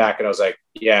gets them all back." And I was like,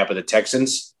 "Yeah, but the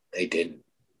Texans, they didn't."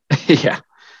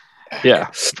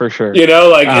 yeah, for sure.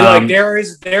 There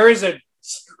is a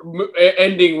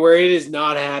ending where it is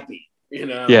not happy.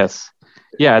 Yes,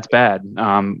 yeah, it's bad.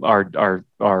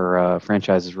 Our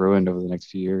franchise is ruined over the next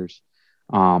few years.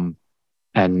 And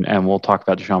we'll talk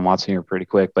about Deshaun Watson here pretty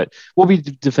quick, but we'll be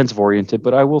defensive oriented.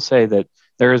 But I will say that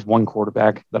there is one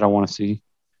quarterback that I want to see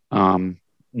on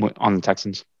the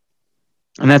Texans,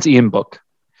 and that's Ian Book.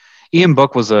 Ian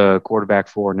Book was a quarterback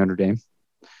for Notre Dame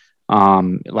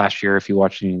last year. If you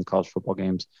watched any of the college football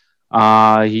games,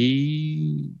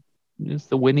 he is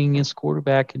the winningest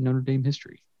quarterback in Notre Dame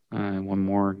history. Won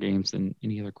more games than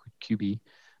any other QB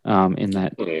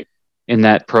in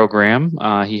that program.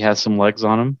 He has some legs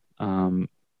on him.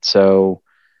 So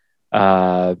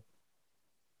it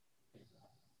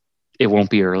won't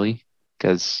be early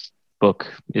because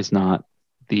Book is not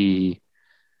the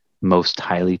most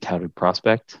highly touted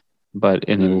prospect,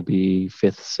 and it will be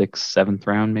 5th, 6th, 7th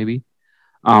round maybe.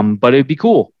 But it'd be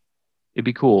cool. It'd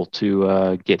be cool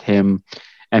to get him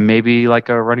and maybe like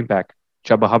a running back,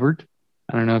 Chuba Hubbard.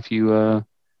 I don't know if you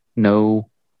know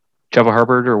Chuba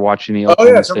Hubbard or watch any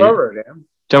Oklahoma State.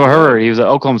 Chuba Hubbard, he was at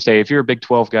Oklahoma State. If you're a Big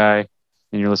 12 guy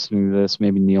and you're listening to this,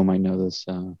 maybe Neil might know this.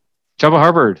 Chuba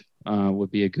Hubbard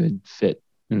would be a good fit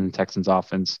in the Texans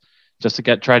offense just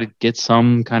to try to get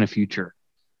some kind of future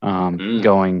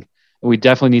going. We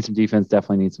definitely need some defense,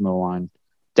 definitely need some O-line,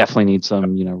 definitely need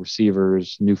some,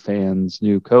 receivers, new fans,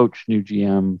 new coach, new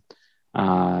GM.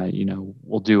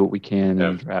 We'll do what we can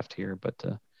in the draft here, but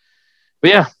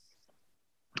yeah.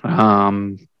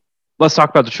 Let's talk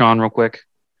about Deshaun real quick.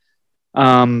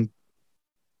 Deshaun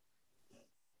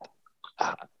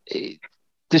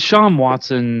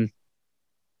Watson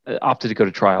opted to go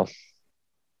to trial.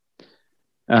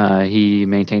 He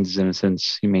maintains his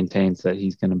innocence. He maintains that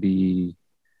he's going to be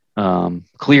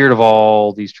cleared of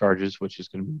all these charges, which is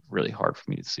going to be really hard for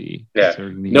me to see. Yeah.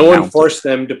 No one forced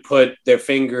them to put their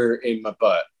finger in my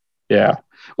butt. Yeah.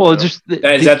 Well, is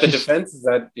that the defense? Is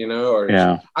that, or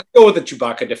I go with the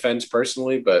Chewbacca defense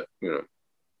personally, but,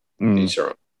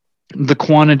 sure. The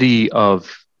quantity of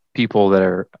people that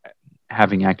are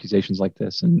having accusations like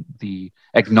this and the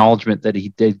acknowledgement that he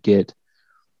did get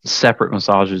separate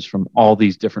massages from all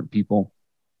these different people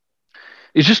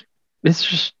is just it's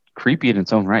just creepy in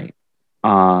its own right.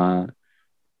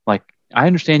 Like I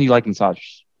understand you like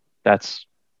massages. That's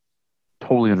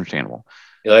totally understandable.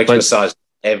 He likes But massage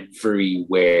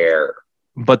everywhere.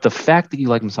 But the fact that you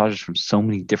like massages from so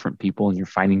many different people and you're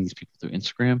finding these people through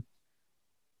Instagram,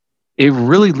 it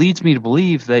really leads me to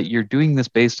believe that you're doing this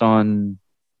based on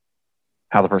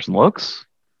how the person looks,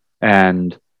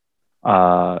 and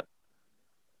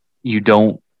you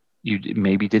don't, you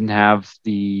maybe didn't have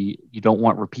you don't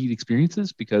want repeat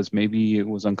experiences because maybe it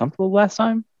was uncomfortable last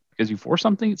time because you forced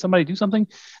somebody to do something.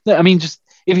 I mean, just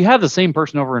if you have the same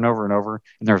person over and over and over,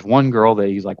 and there's one girl that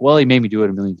he's like, well, he made me do it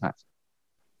a million times.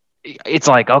 It's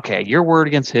like, okay, your word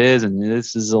against his, and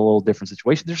this is a little different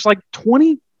situation. There's like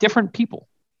 20 different people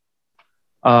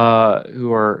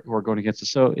who are going against us.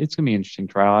 So it's gonna be an interesting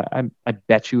trial. I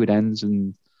bet you it ends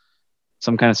in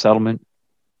some kind of settlement.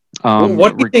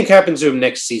 What do you think happens to him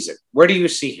next season? Where do you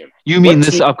see him? You mean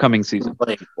this upcoming season?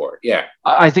 Playing for? Yeah,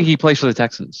 I think he plays for the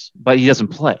Texans, but he doesn't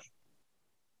play.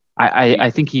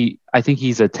 I think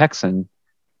he's a Texan,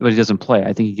 but he doesn't play.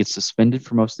 I think he gets suspended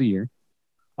for most of the year,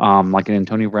 like an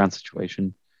Antonio Brown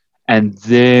situation, and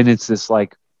then it's this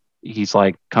like he's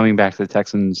like coming back to the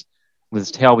Texans with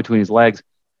his tail between his legs,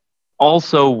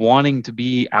 also wanting to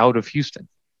be out of Houston.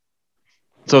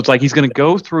 So it's like he's going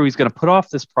to put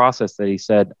off this process that he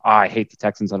said, I hate the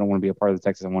Texans. I don't want to be a part of the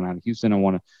Texans. I want out of Houston. I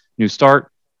want a new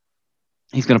start.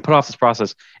 He's going to put off this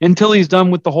process until he's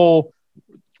done with the whole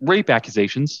rape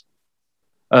accusations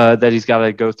that he's got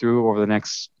to go through over the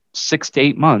next 6 to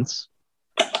 8 months.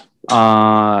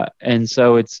 And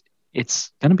so it's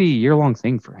going to be a year-long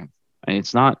thing for him. I mean,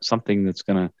 it's not something that's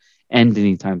going to end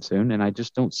anytime soon. And I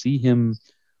just don't see him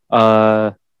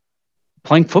playing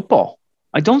football.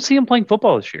 I don't see him playing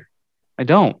football this year. I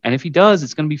don't. And if he does,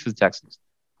 it's going to be for the Texans.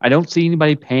 I don't see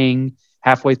anybody paying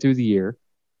halfway through the year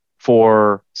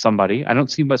for somebody. I don't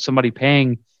see somebody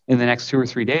paying in the next 2 or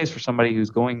 3 days for somebody who's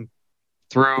going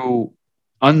through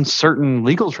uncertain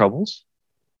legal troubles.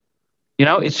 You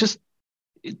know, it's just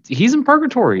he's in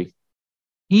purgatory.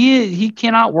 He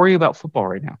cannot worry about football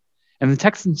right now, and the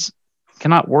Texans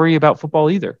cannot worry about football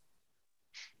either,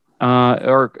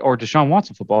 or Deshaun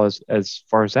Watson football as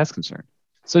far as that's concerned.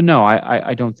 So no,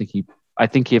 I don't think he. I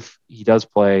think if he does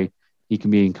play, he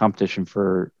can be in competition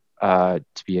for to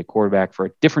be a quarterback for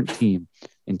a different team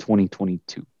in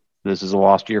 2022. This is a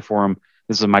lost year for him.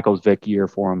 This is a Michael Vick year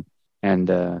for him, and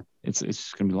it's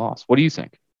going to be lost. What do you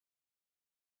think?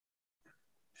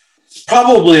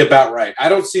 Probably about right. I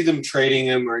don't see them trading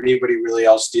him or anybody really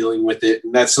else dealing with it.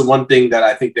 And that's the one thing that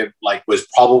I think that like was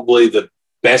probably the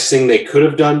best thing they could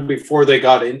have done before they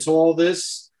got into all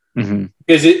this. Mm-hmm.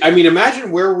 Because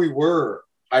imagine where we were.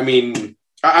 I mean,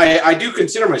 I do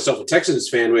consider myself a Texans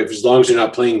fan as long as you're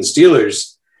not playing the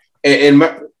Steelers. And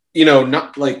you know,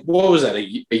 not like, what was that,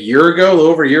 a year ago, a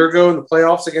little over a year ago in the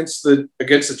playoffs against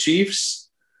the Chiefs?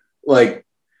 Like,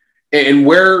 and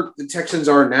where the Texans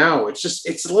are now,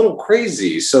 it's a little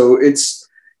crazy. So it's,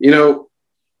 you know,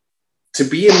 to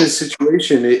be in this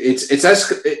situation,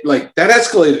 like that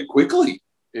escalated quickly,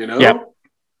 you know? Yeah.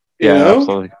 Yeah,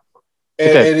 absolutely.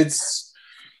 And it's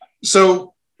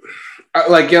so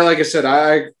like I said,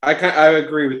 I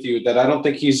agree with you that I don't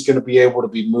think he's going to be able to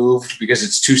be moved because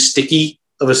it's too sticky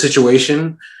of a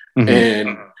situation. Mm-hmm.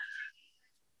 And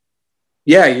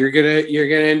yeah, you're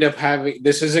gonna end up having,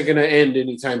 this isn't gonna end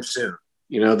anytime soon.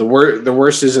 You know, the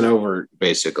worst isn't over,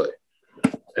 basically.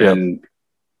 Yep. And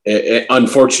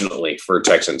unfortunately for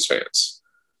Texans fans,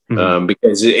 Mm-hmm.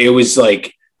 because it was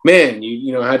like, man,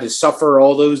 you know, had to suffer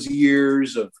all those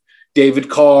years of David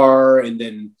Carr, and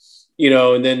then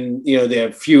they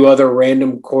have a few other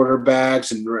random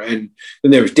quarterbacks, and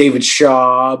then there was David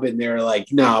Schaub, and they're like,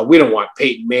 no, we don't want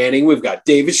Peyton Manning, we've got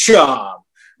David Schaub.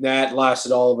 That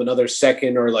lasted all of another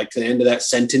second, or like to the end of that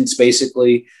sentence,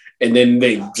 basically. And then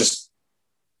they just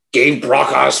gave Brock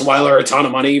Osweiler a ton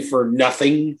of money for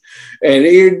nothing. And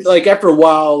you're like, after a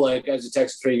while, like as a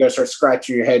Texas fan, you got to start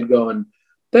scratching your head going,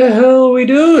 the hell are we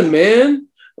doing, man?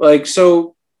 Like,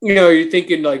 so, you know, you're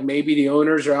thinking like maybe the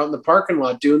owners are out in the parking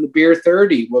lot doing the beer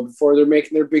 30 before they're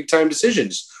making their big time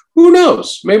decisions. Who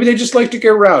knows? Maybe they just like to get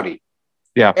rowdy.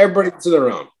 Yeah. Everybody to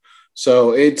their own.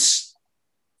 So it's,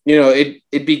 you know,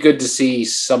 it'd be good to see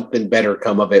something better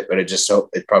come of it, but it's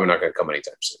probably not going to come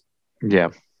anytime soon. Yeah.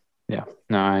 Yeah.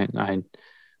 No, I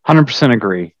 100%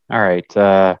 agree. All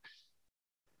right.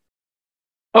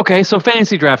 Okay. So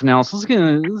fantasy draft analysis.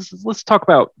 Let's talk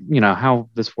about, you know, how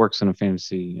this works in a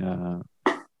fantasy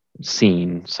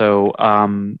scene. So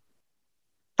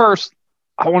first,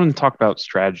 I wanted to talk about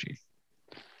strategy.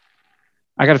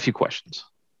 I got a few questions.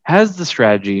 Has the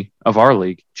strategy of our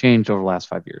league changed over the last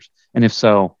 5 years? And if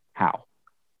so, how?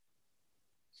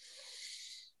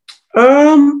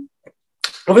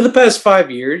 Over the past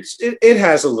 5 years, it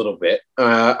has a little bit.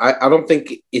 I don't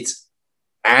think it's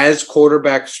as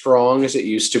quarterback strong as it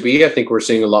used to be. I think we're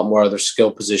seeing a lot more other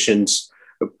skill positions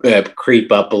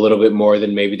creep up a little bit more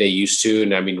than maybe they used to.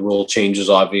 And I mean, rule changes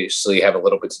obviously have a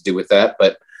little bit to do with that.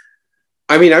 But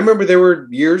I mean, I remember there were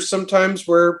years sometimes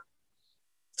where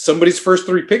somebody's first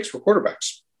 3 picks were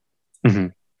quarterbacks. Mm-hmm.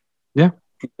 Yeah.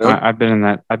 You know? I've been in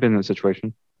that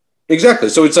situation. Exactly.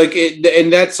 So it's like,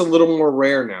 and that's a little more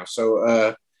rare now.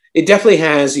 So it definitely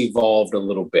has evolved a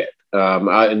little bit.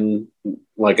 And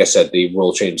like I said, the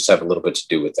rule changes have a little bit to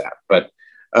do with that. But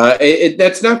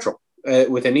that's natural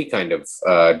with any kind of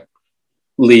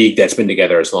league that's been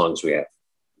together as long as we have.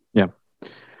 Yeah.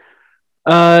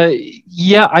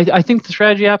 I think the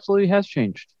strategy absolutely has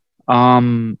changed.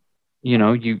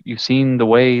 You've seen the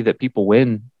way that people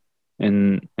win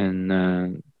in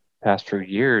the past few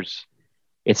years.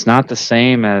 It's not the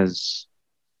same as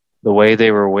the way they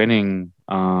were winning.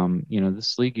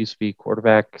 This league used to be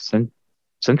quarterback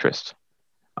centrist.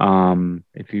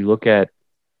 If you look at,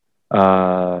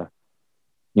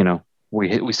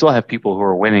 we still have people who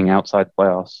are winning outside the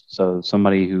playoffs. So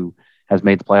somebody who has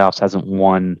made the playoffs hasn't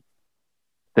won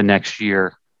the next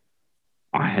year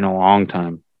in a long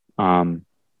time.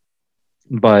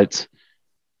 But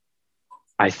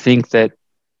I think that,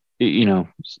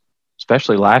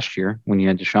 especially last year when you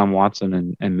had Deshaun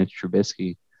Watson and Mitch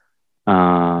Trubisky,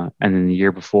 and then the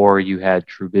year before you had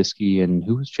Trubisky and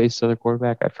who was Chase's other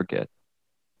quarterback? I forget.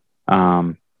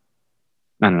 I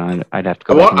don't know. I'd have to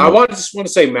go. I just want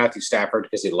to say Matthew Stafford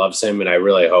because he loves him, and I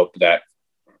really hope that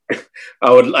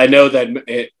I know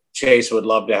that Chase would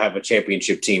love to have a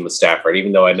championship team with Stafford,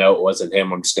 even though I know it wasn't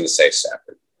him. I'm just going to say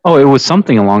Stafford. Oh, it was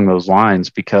something along those lines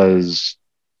because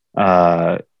he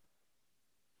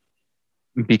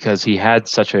had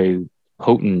such a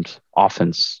potent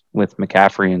offense with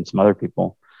McCaffrey and some other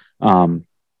people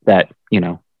that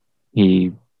the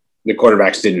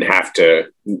quarterbacks didn't have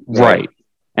to right.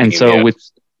 And so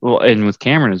with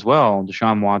Cameron as well,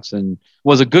 Deshaun Watson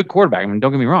was a good quarterback. I mean,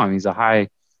 don't get me wrong, he's a high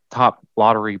top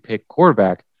lottery pick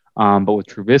quarterback. But with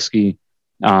Trubisky,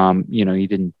 he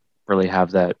didn't really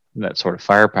have that sort of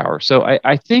firepower. So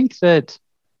I think that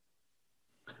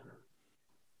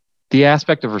the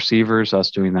aspect of receivers,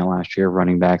 us doing that last year,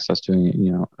 running backs, us doing it,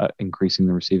 increasing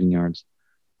the receiving yards,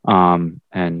 and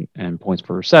points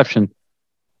per reception,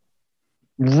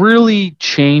 really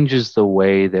changes the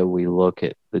way that we look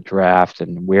at the draft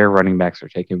and where running backs are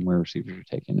taken, where receivers are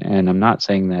taken. And I'm not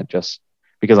saying that just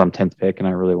because I'm 10th pick and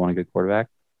I really want a good quarterback.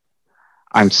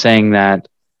 I'm saying that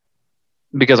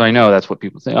because I know that's what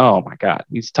people say. Oh my God,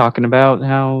 he's talking about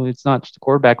how it's not just a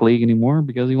quarterback league anymore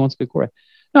because he wants a good quarterback.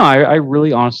 No, I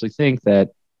really honestly think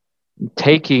that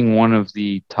taking one of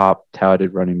the top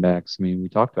touted running backs, I mean, we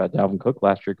talked about Dalvin Cook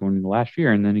last year going into last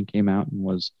year, and then he came out and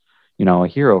was, a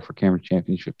hero for Cameron's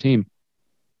championship team,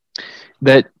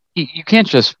 that you can't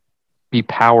just be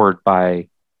powered by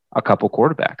a couple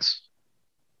quarterbacks.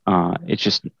 It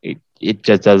just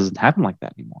doesn't happen like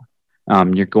that anymore.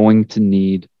 You're going to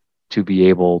need to be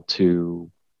able to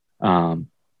have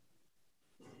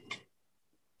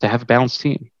a balanced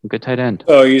team, a good tight end.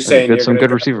 Oh, you're saying some good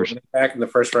receivers back in the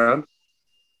first round?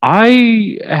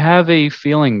 I have a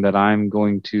feeling that I'm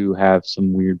going to have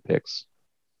some weird picks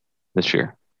this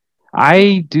year.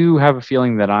 I do have a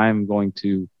feeling that I'm going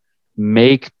to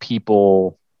make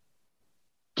people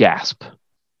gasp.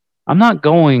 I'm not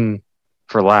going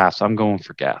for laughs. I'm going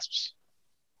for gasps.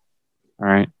 All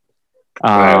right.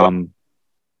 I'm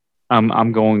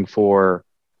going for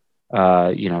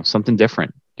something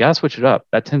different. You gotta switch it up.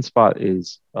 That 10th spot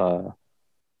is a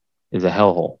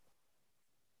hellhole.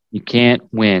 You can't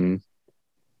win.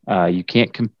 You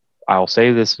can't. I'll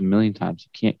say this a million times.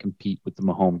 You can't compete with the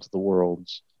Mahomes of the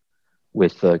worlds,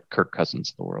 with the Kirk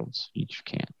Cousins of the worlds. You just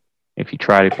can't. If you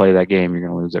try to play that game, you're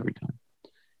going to lose every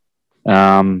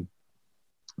time.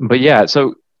 But yeah.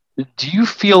 So, do you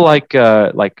feel like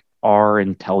our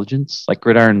intelligence, like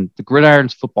the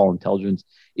Gridiron's football intelligence,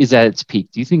 is at its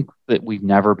peak? Do you think that we've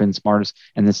never been smartest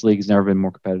and this league has never been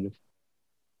more competitive?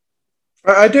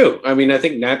 I do. I mean, I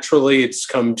think naturally it's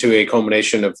come to a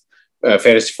culmination of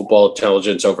fantasy football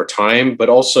intelligence over time, but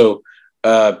also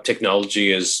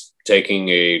technology is taking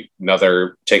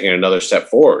another step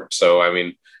forward. So, I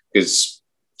mean,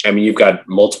 you've got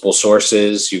multiple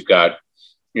sources, you've got,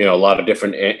 a lot of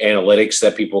different analytics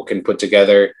that people can put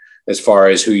together as far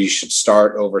as who you should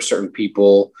start over certain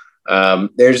people.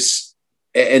 There's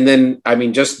and then, I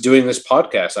mean, just doing this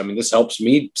podcast, I mean, this helps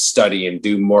me study and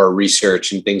do more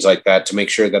research and things like that to make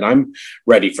sure that I'm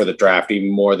ready for the draft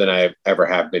even more than I ever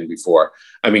have been before.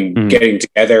 I mean, getting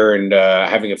together and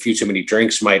having a few too many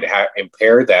drinks might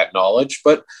impair that knowledge,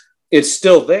 but it's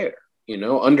still there, you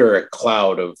know, under a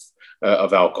cloud of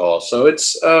alcohol. So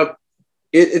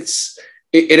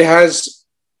it has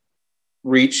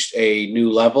reached a new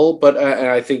level, but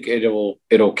I think it'll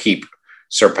keep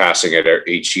surpassing it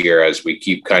each year as we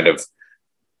keep kind of.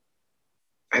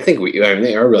 I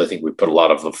really think we put a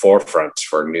lot of the forefronts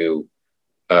for new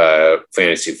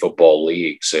fantasy football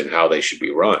leagues and how they should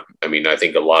be run. I mean, I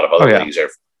think a lot of other leagues are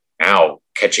now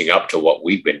catching up to what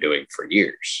we've been doing for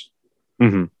years.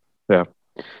 Mm-hmm. Yeah.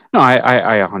 No,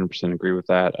 I 100% agree with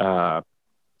that.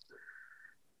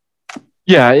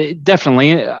 Yeah,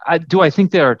 definitely. I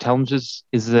think that our talent is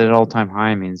at an all-time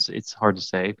high. I mean, it's hard to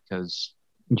say because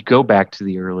you go back to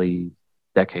the early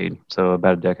decade, so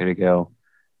about a decade ago,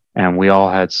 and we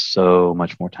all had so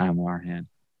much more time on our hand.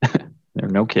 There were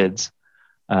no kids.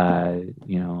 A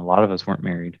lot of us weren't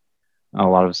married. A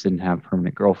lot of us didn't have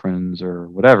permanent girlfriends or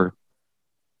whatever.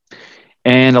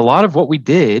 And a lot of what we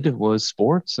did was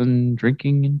sports and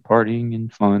drinking and partying and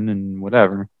fun and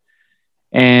whatever.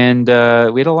 And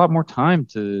we had a lot more time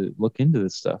to look into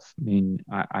this stuff. I mean,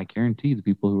 I guarantee the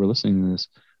people who are listening to this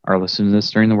are listening to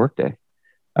this during the workday.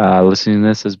 Listening to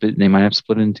this they might have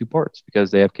split it in two parts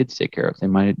because they have kids to take care of. They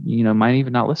might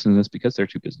even not listen to this because they're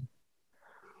too busy.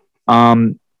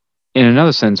 In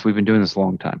another sense, we've been doing this a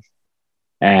long time,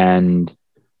 and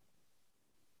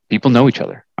people know each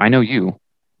other. I know you,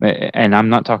 and I'm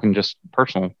not talking just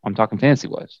personal. I'm talking fantasy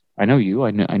wise. I know you.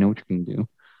 I know what you can do.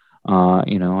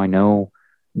 I know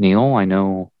Neil. I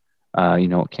know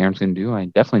what Karen's going to do. I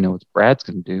definitely know what Brad's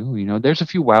going to do. You know, there's a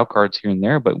few wild cards here and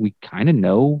there, but we kind of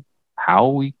know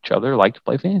how each other like to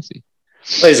play fantasy.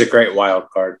 Plays a great wild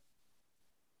card.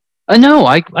 No,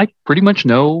 I pretty much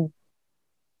know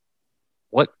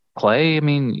what Clay. I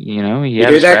mean, he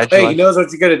has a strategy. Clay, he knows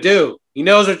what you're going to do. He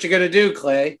knows what you're going to do,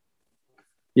 Clay.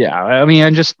 Yeah, I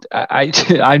mean, he's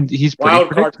pretty wild card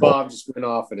predictable. bomb just went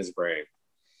off in his brain.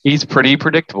 He's pretty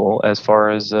predictable as far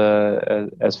as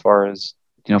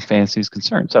fantasy is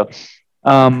concerned. So,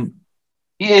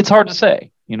 it's hard to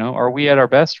say. Are we at our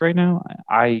best right now?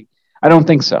 I don't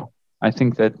think so. I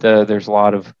think that there's a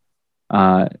lot of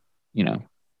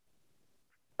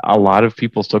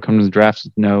people still come to the drafts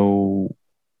with no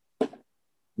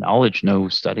knowledge, no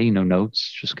study, no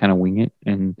notes, just kind of wing it,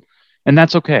 and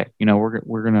that's okay.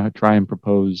 We're gonna try and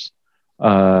propose,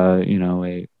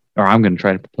 I'm going to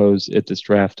try to propose at this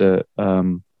draft a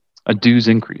dues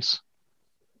increase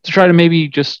to try to maybe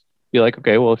just be like,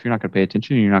 okay, well, if you're not going to pay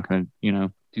attention, you're not going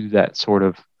to do that sort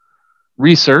of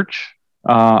research.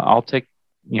 I'll take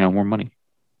more money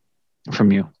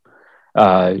from you.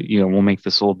 We'll make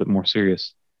this a little bit more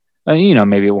serious.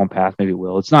 Maybe it won't pass, maybe it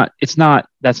will. That's not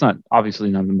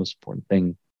obviously not the most important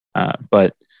thing.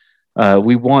 But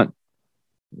we want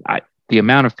the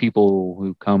amount of people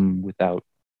who come without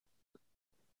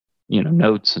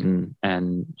notes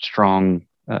and strong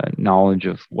knowledge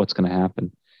of what's going to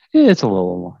happen. It's a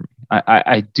little alarming.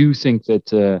 I do think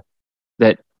that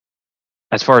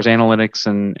as far as analytics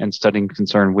and studying is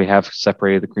concerned, we have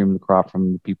separated the cream of the crop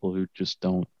from the people who just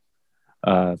don't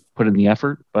put in the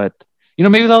effort. But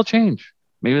maybe that'll change.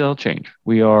 We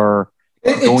are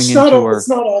it's not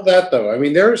all that though. I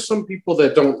mean, there are some people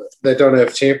that don't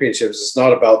have championships. It's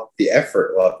not about the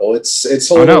effort level. It's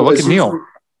a little. Look at Neil.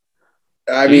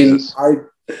 I mean,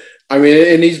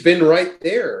 and he's been right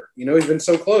there. He's been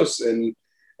so close. And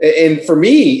for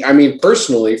me, I mean,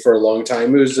 personally, for a long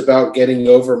time, it was about getting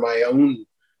over my own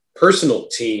personal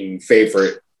team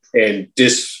favorite and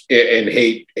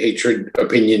hatred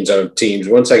opinions of teams.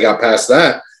 Once I got past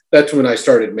that, that's when I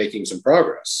started making some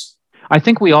progress. I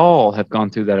think we all have gone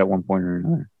through that at one point or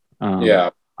another. Yeah.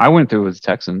 I went through it with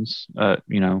Texans,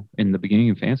 in the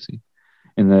beginning of fantasy,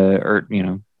 in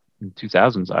the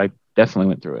 2000s. I definitely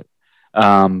went through it.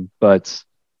 But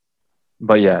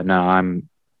yeah, no,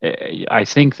 I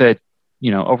think that,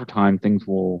 over time things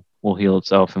will heal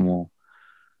itself and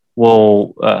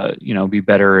we'll be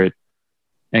better at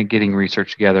getting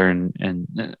research together. And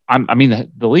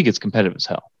the league is competitive as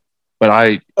hell, but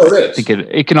I think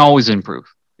it can always improve.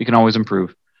 It can always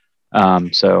improve.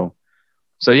 So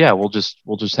yeah, we'll just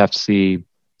have to see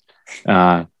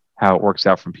how it works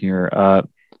out from here.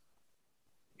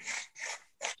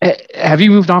 Have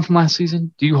you moved on from last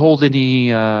season? Do you hold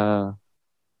any? I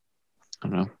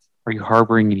don't know. Are you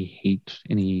harboring any hate,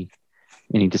 any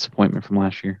disappointment from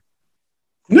last year?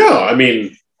 No, I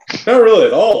mean, not really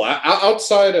at all.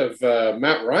 Outside of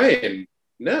Matt Ryan,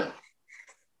 no.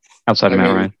 outside of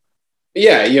Matt Ryan.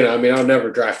 Yeah, I'll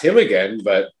never draft him again,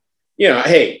 but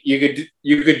hey, you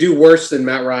could do worse than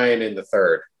Matt Ryan in the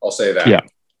third. I'll say that.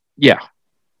 Yeah.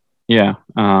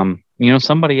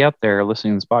 Somebody out there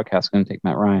listening to this podcast is going to take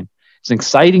Matt Ryan. It's an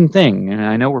exciting thing, and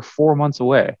I know we're 4 months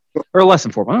away, or less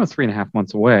than 4 months, 3.5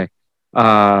 months away.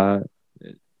 But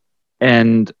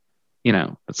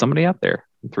somebody out there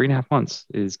in 3.5 months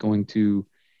is going to,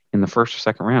 in the first or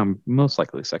second round, most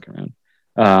likely second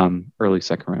round, early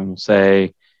second round, will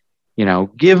say,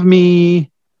 give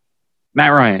me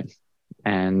Matt Ryan,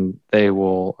 and they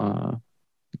will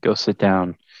go sit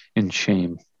down in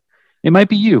shame. It might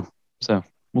be you, so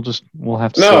we'll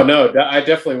have to. No, I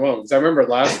definitely won't. Because I remember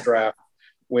last draft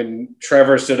when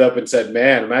Trevor stood up and said,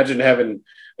 "Man, imagine having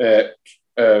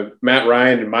Matt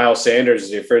Ryan and Miles Sanders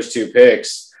as your first 2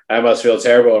 picks. I must feel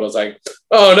terrible." And I was like,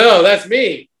 "Oh no, that's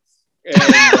me." And,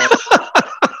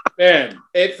 man,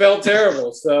 it felt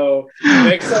terrible. So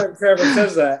next time Trevor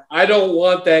says that, I don't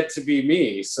want that to be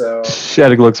me. So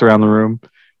Shattuck looks around the room.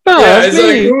 Oh, yeah, it's me.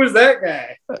 Like, who is that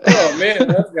guy? Oh man,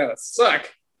 that's gotta suck.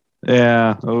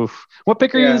 Yeah. Oof. What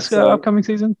pick are you this upcoming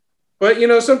season? But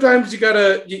sometimes you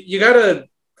gotta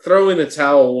throw in the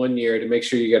towel one year to make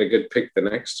sure you got a good pick the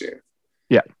next year.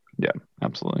 Yeah,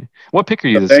 absolutely. What pick are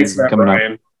you this season coming up?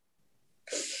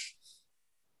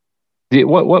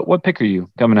 What pick are you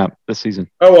coming up this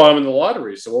season? Oh, well, I'm in the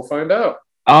lottery, so we'll find out.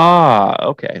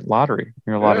 Okay. Lottery.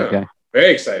 You're a lottery guy.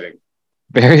 Very exciting.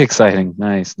 Very exciting.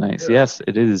 Nice. Yeah. Yes,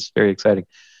 it is very exciting.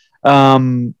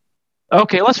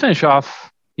 Okay, let's finish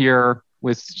off here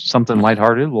with something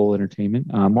lighthearted, a little entertainment.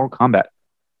 Mortal Kombat.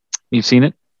 You've seen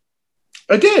it?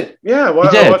 I did. Yeah, I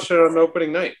watched it on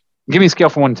opening night. Give me a scale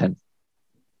from 1 to 10.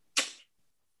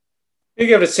 You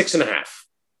give it a 6.5.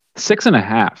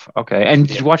 6.5. Okay. And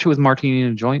did you watch it with martini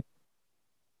and a joint?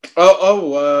 I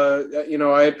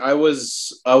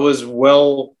was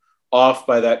well off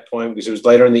by that point because it was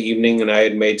later in the evening and I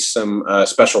had made some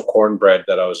special cornbread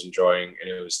that I was enjoying and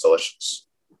it was delicious.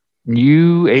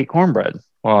 You ate cornbread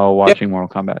while watching Mortal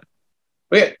Kombat.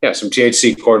 Yeah, some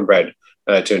THC cornbread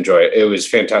to enjoy it. It was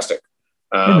fantastic.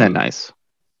 Isn't that nice?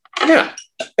 Yeah,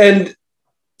 and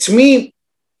to me,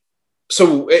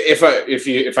 so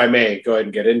if I may go ahead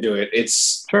and get into it,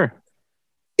 it's sure.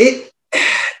 It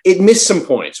missed some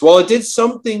points. While it did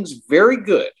some things very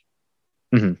good,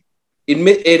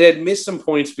 it had missed some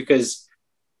points because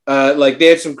they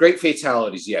had some great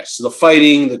fatalities. Yes, so the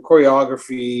fighting, the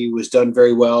choreography was done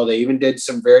very well. They even did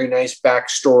some very nice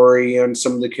backstory on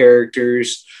some of the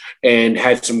characters and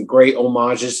had some great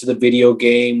homages to the video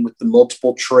game with the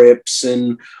multiple trips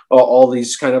and all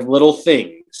these kind of little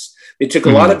things. They took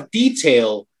a lot of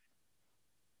detail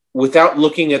without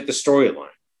looking at the storyline.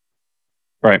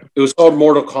 Right. It was called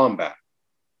Mortal Kombat.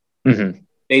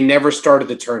 They never started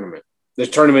the tournament. The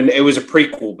tournament, it was a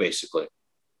prequel, basically.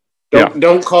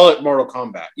 Don't call it Mortal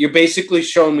Kombat. You're basically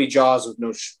showing me Jaws with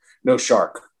no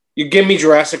shark. You give me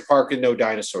Jurassic Park with no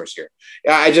dinosaurs here.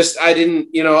 I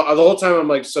didn't, the whole time I'm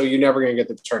like, so you're never going to get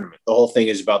the tournament. The whole thing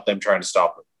is about them trying to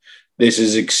stop them. This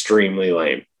is extremely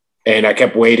lame. And I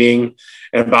kept waiting.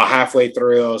 And about halfway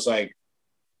through, I was like,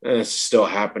 it's still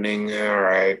happening. All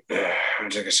right. I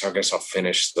guess I'll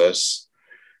finish this.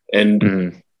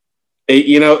 And,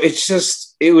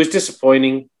 it was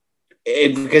disappointing.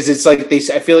 Because it's like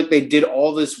I feel like they did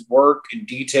all this work and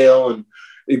detail and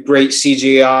great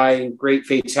CGI and great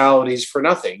fatalities for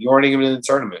nothing. You aren't even in the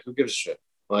tournament. Who gives a shit?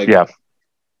 I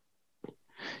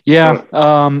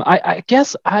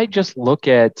guess I just look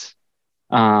at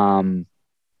Mortal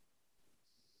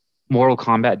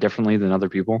Kombat differently than other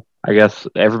people. I guess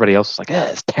everybody else is like,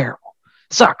 it's terrible.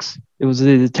 It sucks. It was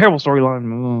a terrible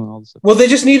storyline. Well, they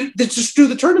just need to just do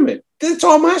the tournament. That's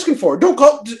all I'm asking for. Don't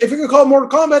call if you're gonna call it Mortal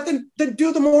Kombat, then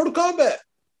do the Mortal Kombat.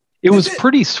 It was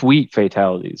pretty sweet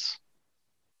fatalities.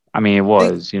 I mean, it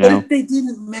was, But they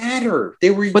didn't matter.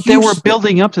 They were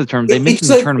building up to the tournament. They mentioned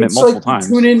the tournament multiple times.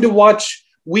 Tune in to watch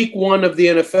week 1 of the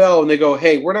NFL and they go,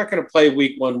 hey, we're not going to play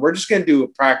week 1. We're just going to do a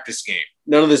practice game.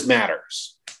 None of this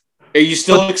matters. Are you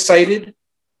still excited?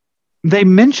 They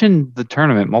mentioned the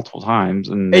tournament multiple times.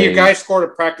 And your guy scored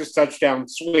a practice touchdown.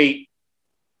 Sweet.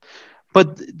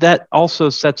 But that also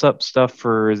sets up stuff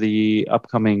for the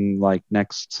upcoming,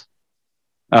 next...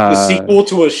 the sequel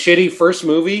to a shitty first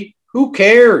movie? Who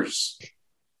cares?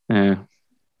 Yeah.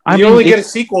 You only get a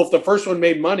sequel if the first one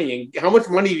made money. And how much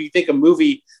money do you think a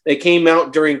movie that came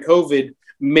out during COVID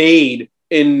made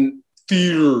in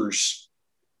theaters?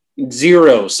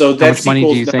 0. So that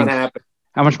sequel's not happen.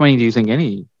 How much money do you think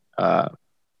any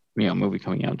movie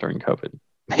coming out during COVID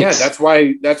makes? Yeah,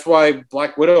 that's why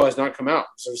Black Widow has not come out.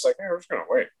 So it's like, we're just gonna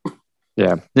wait.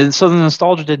 Yeah. So the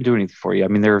nostalgia didn't do anything for you. I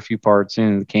mean, there are a few parts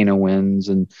in the Kano wins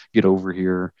and Get Over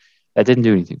Here. That didn't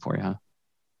do anything for you, huh?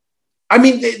 I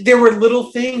mean, there were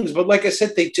little things, but like I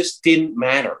said, they just didn't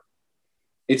matter.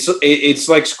 It's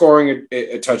like scoring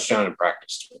a touchdown in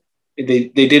practice. They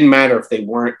didn't matter if they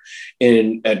weren't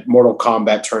in a Mortal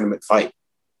Kombat tournament fight,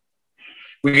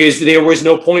 because there was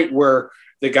no point where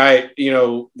the guy,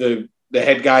 the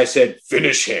head guy said,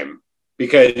 finish him,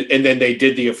 and then they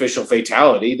did the official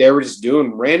fatality. They were just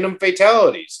doing random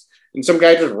fatalities. And some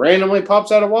guy just randomly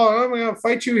pops out a wall. I'm going to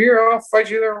fight you here. I'll fight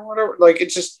you there, or whatever. Like,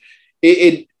 it's just,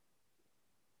 it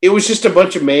was just a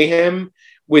bunch of mayhem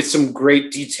with some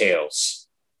great details,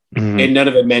 and none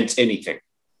of it meant anything.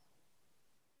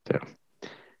 Yeah.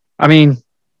 I mean,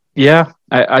 yeah,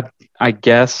 I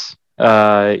guess,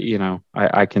 I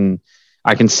can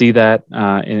see that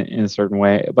in a certain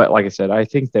way. But like I said, I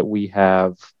think that we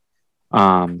have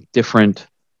different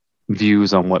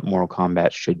views on what Mortal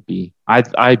Kombat should be.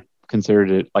 I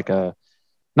considered it like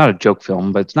not a joke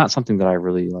film, but it's not something that I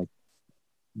really like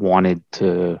wanted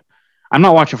to. I'm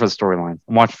not watching for the storyline.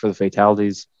 I'm watching for the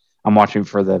fatalities. I'm watching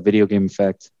for the video game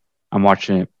effect. I'm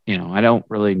watching it. I don't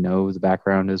really know the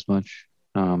background as much.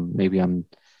 Maybe I'm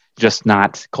just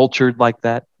not cultured like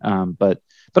that. But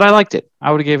I liked it.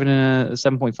 I would have given it a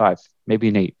 7.5, maybe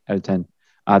an 8 out of 10.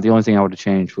 The only thing I would have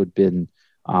changed would have been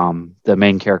the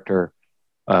main character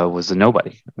was a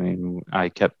nobody. I mean, I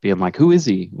kept being like, who is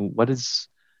he? What is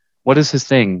his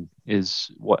thing?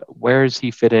 Where does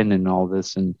he fit in all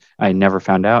this? And I never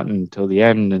found out until the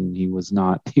end. And he was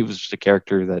just a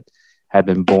character that had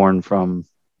been born from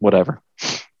whatever.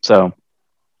 So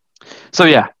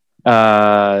yeah.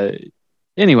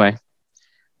 Anyway,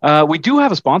 we do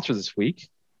have a sponsor this week.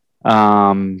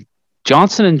 Johnson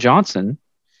 & Johnson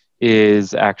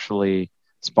is actually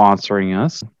sponsoring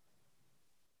us.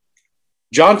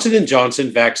 Johnson &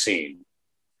 Johnson vaccine.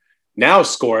 Now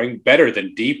scoring better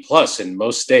than D+ in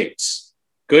most states.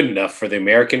 Good enough for the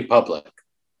American public.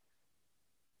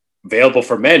 Available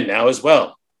for men now as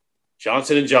well.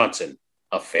 Johnson & Johnson,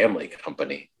 a family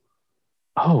company.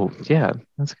 Oh, yeah,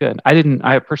 that's good.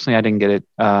 I personally didn't get it.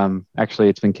 Actually,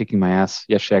 it's been kicking my ass.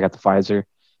 Yesterday, I got the Pfizer.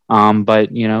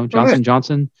 But, Johnson &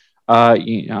 Johnson,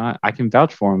 I can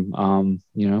vouch for them.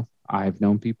 I've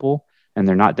known people and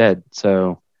they're not dead.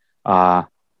 So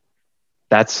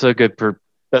that's a good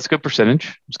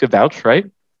percentage. It's a good vouch, right?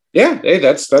 Yeah. Hey,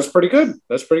 that's pretty good.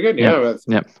 That's pretty good. Yeah.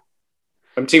 Yep.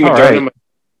 I'm team Moderna. Right.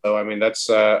 So, I mean, that's,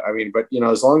 but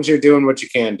as long as you're doing what you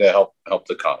can to help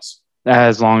the cause.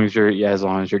 As long as you're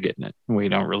getting it, we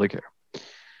don't really care.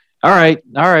 All right,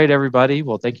 everybody.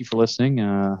 Well, thank you for listening.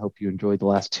 Hope you enjoyed the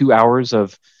last 2 hours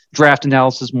of draft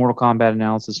analysis, Mortal Kombat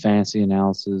analysis, fantasy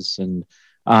analysis, and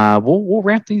we'll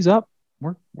ramp these up.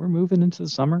 We're moving into the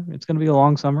summer. It's going to be a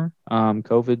long summer.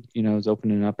 COVID, is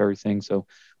opening up everything, so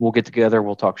we'll get together.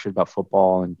 We'll talk shit about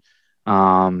football,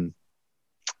 and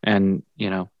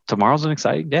tomorrow's an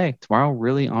exciting day. Tomorrow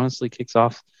really, honestly, kicks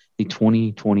off the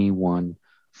 2021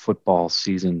 football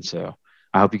season. So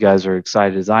I hope you guys are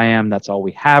excited as I am. That's all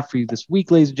we have for you this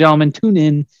week, ladies and gentlemen. Tune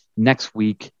in next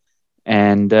week,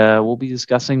 and we'll be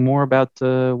discussing more about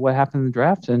what happened in the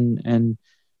draft and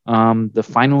the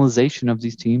finalization of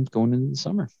these teams going into the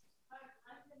summer.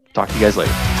 Talk to you guys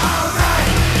later.